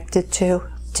attracted to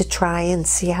try and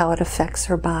see how it affects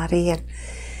her body. And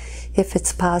if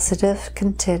it's positive,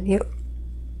 continue.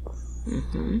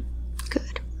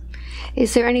 Good.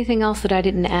 Is there anything else that I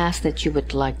didn't ask that you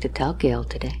would like to tell Gail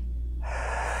today?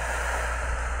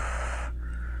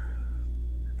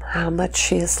 How much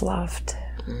she is loved.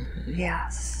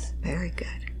 Yes. Very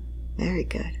good. Very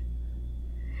good.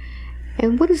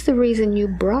 And what is the reason you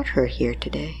brought her here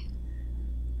today?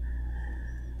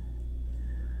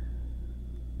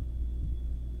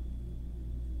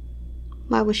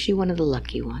 Why was she one of the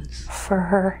lucky ones? For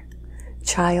her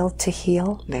child to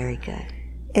heal. Very good.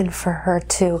 And for her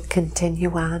to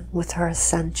continue on with her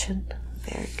ascension.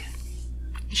 Very good.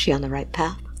 Is she on the right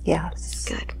path? Yes.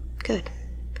 Good. Good.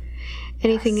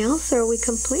 Anything else, or are we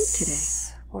complete today?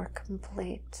 We're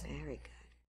complete. Very good.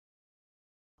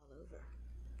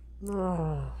 All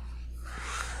over.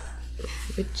 Oh.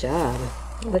 Good job.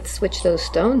 Let's switch those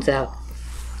stones out.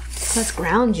 Let's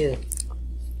ground you.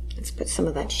 Let's put some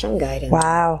of that shungite in.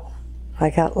 Wow. I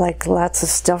got like lots of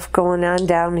stuff going on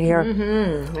down here.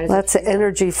 Lots of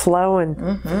energy flowing.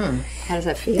 How does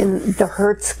that feel? And the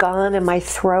hurt's gone in my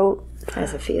throat. How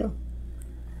does it feel?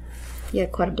 You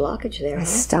had quite a blockage there, My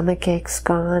stomach ache's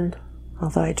gone.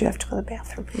 Although I do have to go to the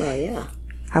bathroom. Well, yeah.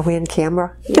 Are we on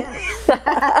camera? Yeah.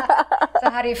 So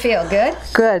how do you feel? Good?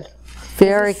 Good.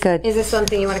 Very good. Is this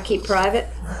something you want to keep private?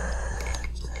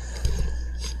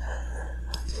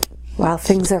 Wow,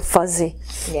 things are fuzzy.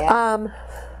 Yeah.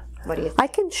 What do you think? I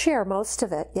can share most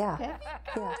of it, yeah.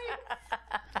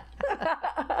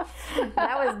 That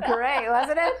was great,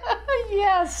 wasn't it?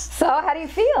 Yes. So, how do you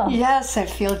feel? Yes, I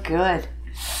feel good.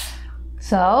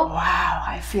 So? Wow,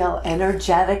 I feel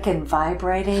energetic and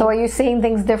vibrating. So are you seeing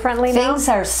things differently now? Things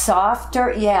are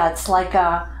softer. Yeah, it's like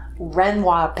a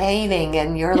Renoir painting,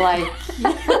 and you're like,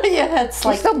 yeah, it's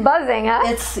You're like... still buzzing,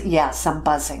 huh? Yes, I'm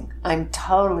buzzing. I'm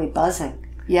totally buzzing.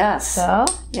 Yes. So?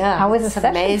 Yeah. How was the it's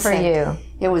session amazing. for you?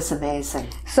 It was amazing.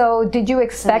 So did you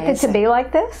expect it to be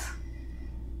like this?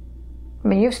 I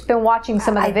mean, you've been watching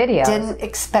some of the videos. I didn't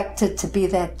expect it to be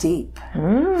that deep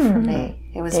for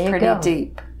me. It was pretty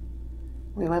deep.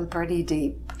 We went pretty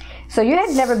deep. So you had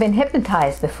never been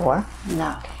hypnotized before.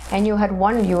 No. And you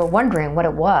were wondering what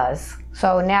it was.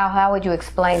 So now how would you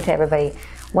explain to everybody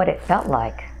what it felt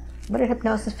like? What did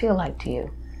hypnosis feel like to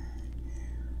you?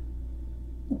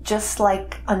 Just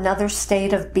like another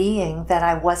state of being that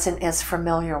I wasn't as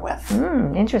familiar with.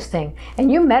 Interesting.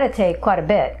 And you meditate quite a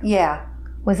bit. Yeah.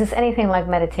 Was this anything like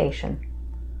meditation?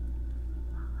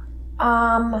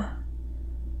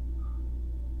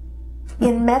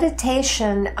 In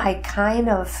meditation, I kind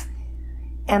of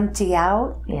empty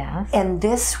out. Yes. And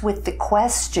this with the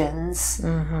questions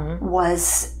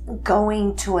was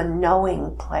going to a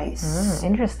knowing place.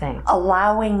 Interesting.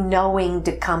 Allowing knowing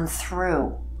to come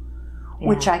through.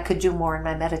 Which I could do more in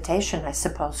my meditation, I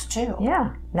suppose, too.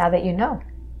 Yeah, now that you know.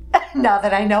 Now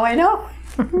that I know, I know.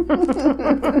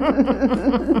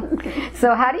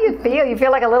 So how do you feel? You feel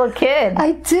like a little kid.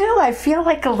 I do. I feel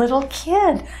like a little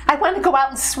kid. I want to go out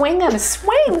and swing on a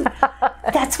swing.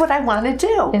 That's what I want to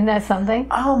do. Isn't that something?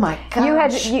 Oh, my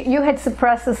gosh. You had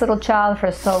suppressed this little child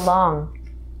for so long.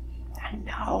 I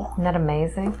know. Isn't that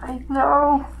amazing? I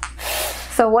know.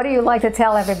 So what do you like to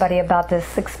tell everybody about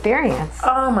this experience?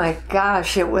 Oh my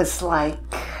gosh, it was like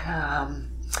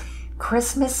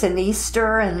Christmas and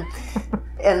Easter and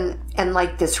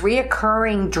like this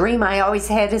reoccurring dream I always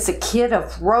had as a kid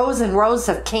of rows and rows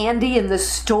of candy in the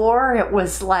store. It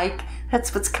was like,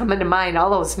 that's what's coming to mind, all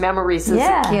those memories as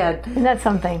a kid. Isn't that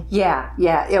something? Yeah,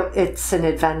 it's an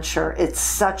adventure. It's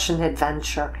such an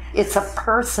adventure. It's a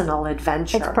personal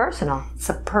adventure. It's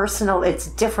personal. It's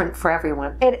different for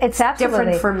everyone. It's absolutely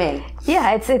different for me.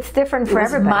 Yeah, it's different for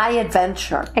everybody. My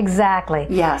adventure. Exactly.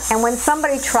 Yes. And when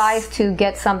somebody tries to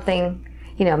get something,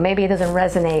 maybe it doesn't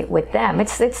resonate with them.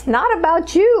 It's not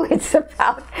about you. It's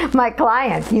about my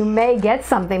client. You may get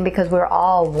something because we're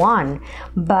all one,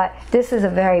 but this is a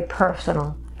very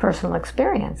personal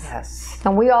experience. Yes.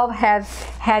 And we all have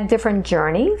had different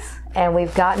journeys, and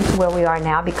we've gotten to where we are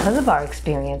now because of our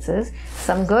experiences.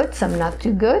 Some good, some not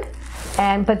too good,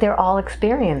 but they're all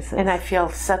experiences. And I feel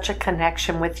such a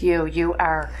connection with you. You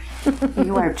are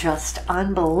just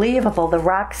unbelievable. The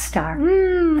rock star.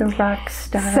 The rock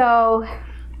star. So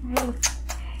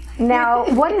now,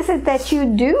 what is it that you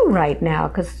do right now?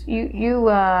 Because you're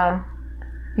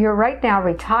right now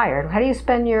retired. How do you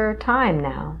spend your time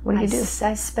now? What do you do?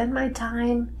 I spend my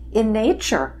time in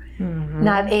nature.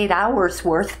 Not 8 hours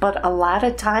worth, but a lot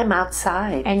of time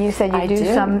outside. And you said you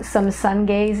do some sun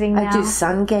gazing now? I do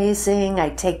sun gazing. I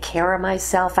take care of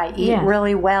myself. I eat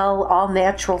really well, all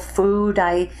natural food.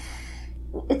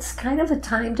 It's kind of a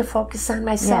time to focus on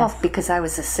myself because I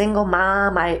was a single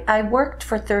mom. I worked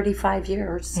for 35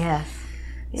 years. Yes.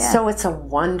 Yes. So it's a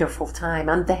wonderful time.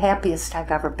 I'm the happiest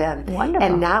I've ever been. Wonderful.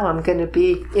 And now I'm going to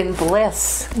be in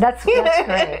bliss. That's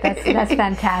great. That's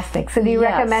fantastic. So do you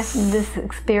Yes. recommend this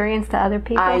experience to other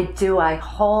people? I do. I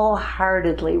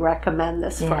wholeheartedly recommend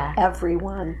this for Yeah.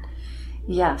 everyone.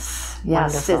 Yes.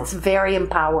 Yes. Wonderful. It's very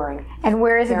empowering. And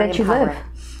where is it Very that you live? empowering.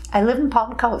 I live in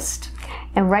Palm Coast.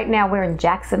 And right now we're in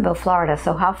Jacksonville, Florida.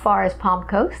 So how far is Palm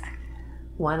Coast?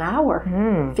 1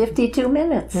 hour. 52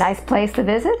 minutes. Nice place to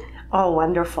visit? Oh,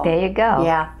 wonderful. There you go.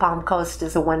 Yeah, Palm Coast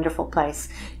is a wonderful place.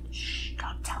 Shh,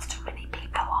 don't tell too many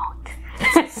people.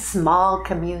 It's a small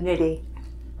community.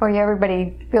 Where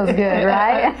everybody feels good,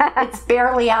 right? It's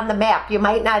barely on the map. You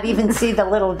might not even see the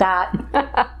little dot.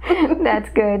 That's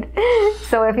good.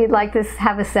 So if you'd like to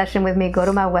have a session with me, go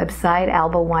to my website,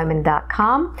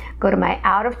 albaweinman.com. Go to my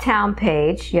out of town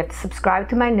page. You have to subscribe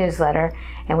to my newsletter.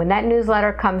 And when that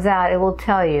newsletter comes out, it will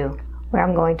tell you where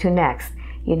I'm going to next.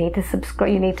 You need to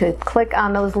subscribe. You need to click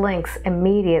on those links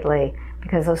immediately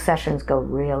because those sessions go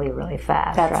really, really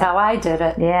fast. That's right? how I did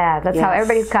it. Yeah, that's how Yes.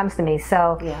 everybody comes to me.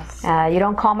 So Yes. you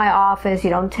don't call my office, you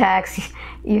don't text,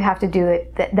 you have to do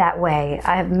it that way.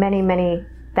 I have many, many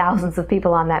thousands of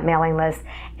people on that mailing list,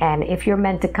 and if you're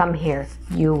meant to come here,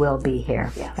 you will be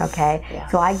here. Yes. Okay?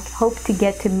 Yes. So I hope to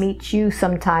get to meet you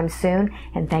sometime soon,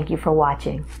 and thank you for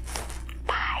watching.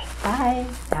 Bye. Bye.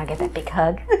 Now get that big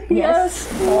hug. Yes.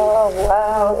 Oh,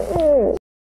 wow.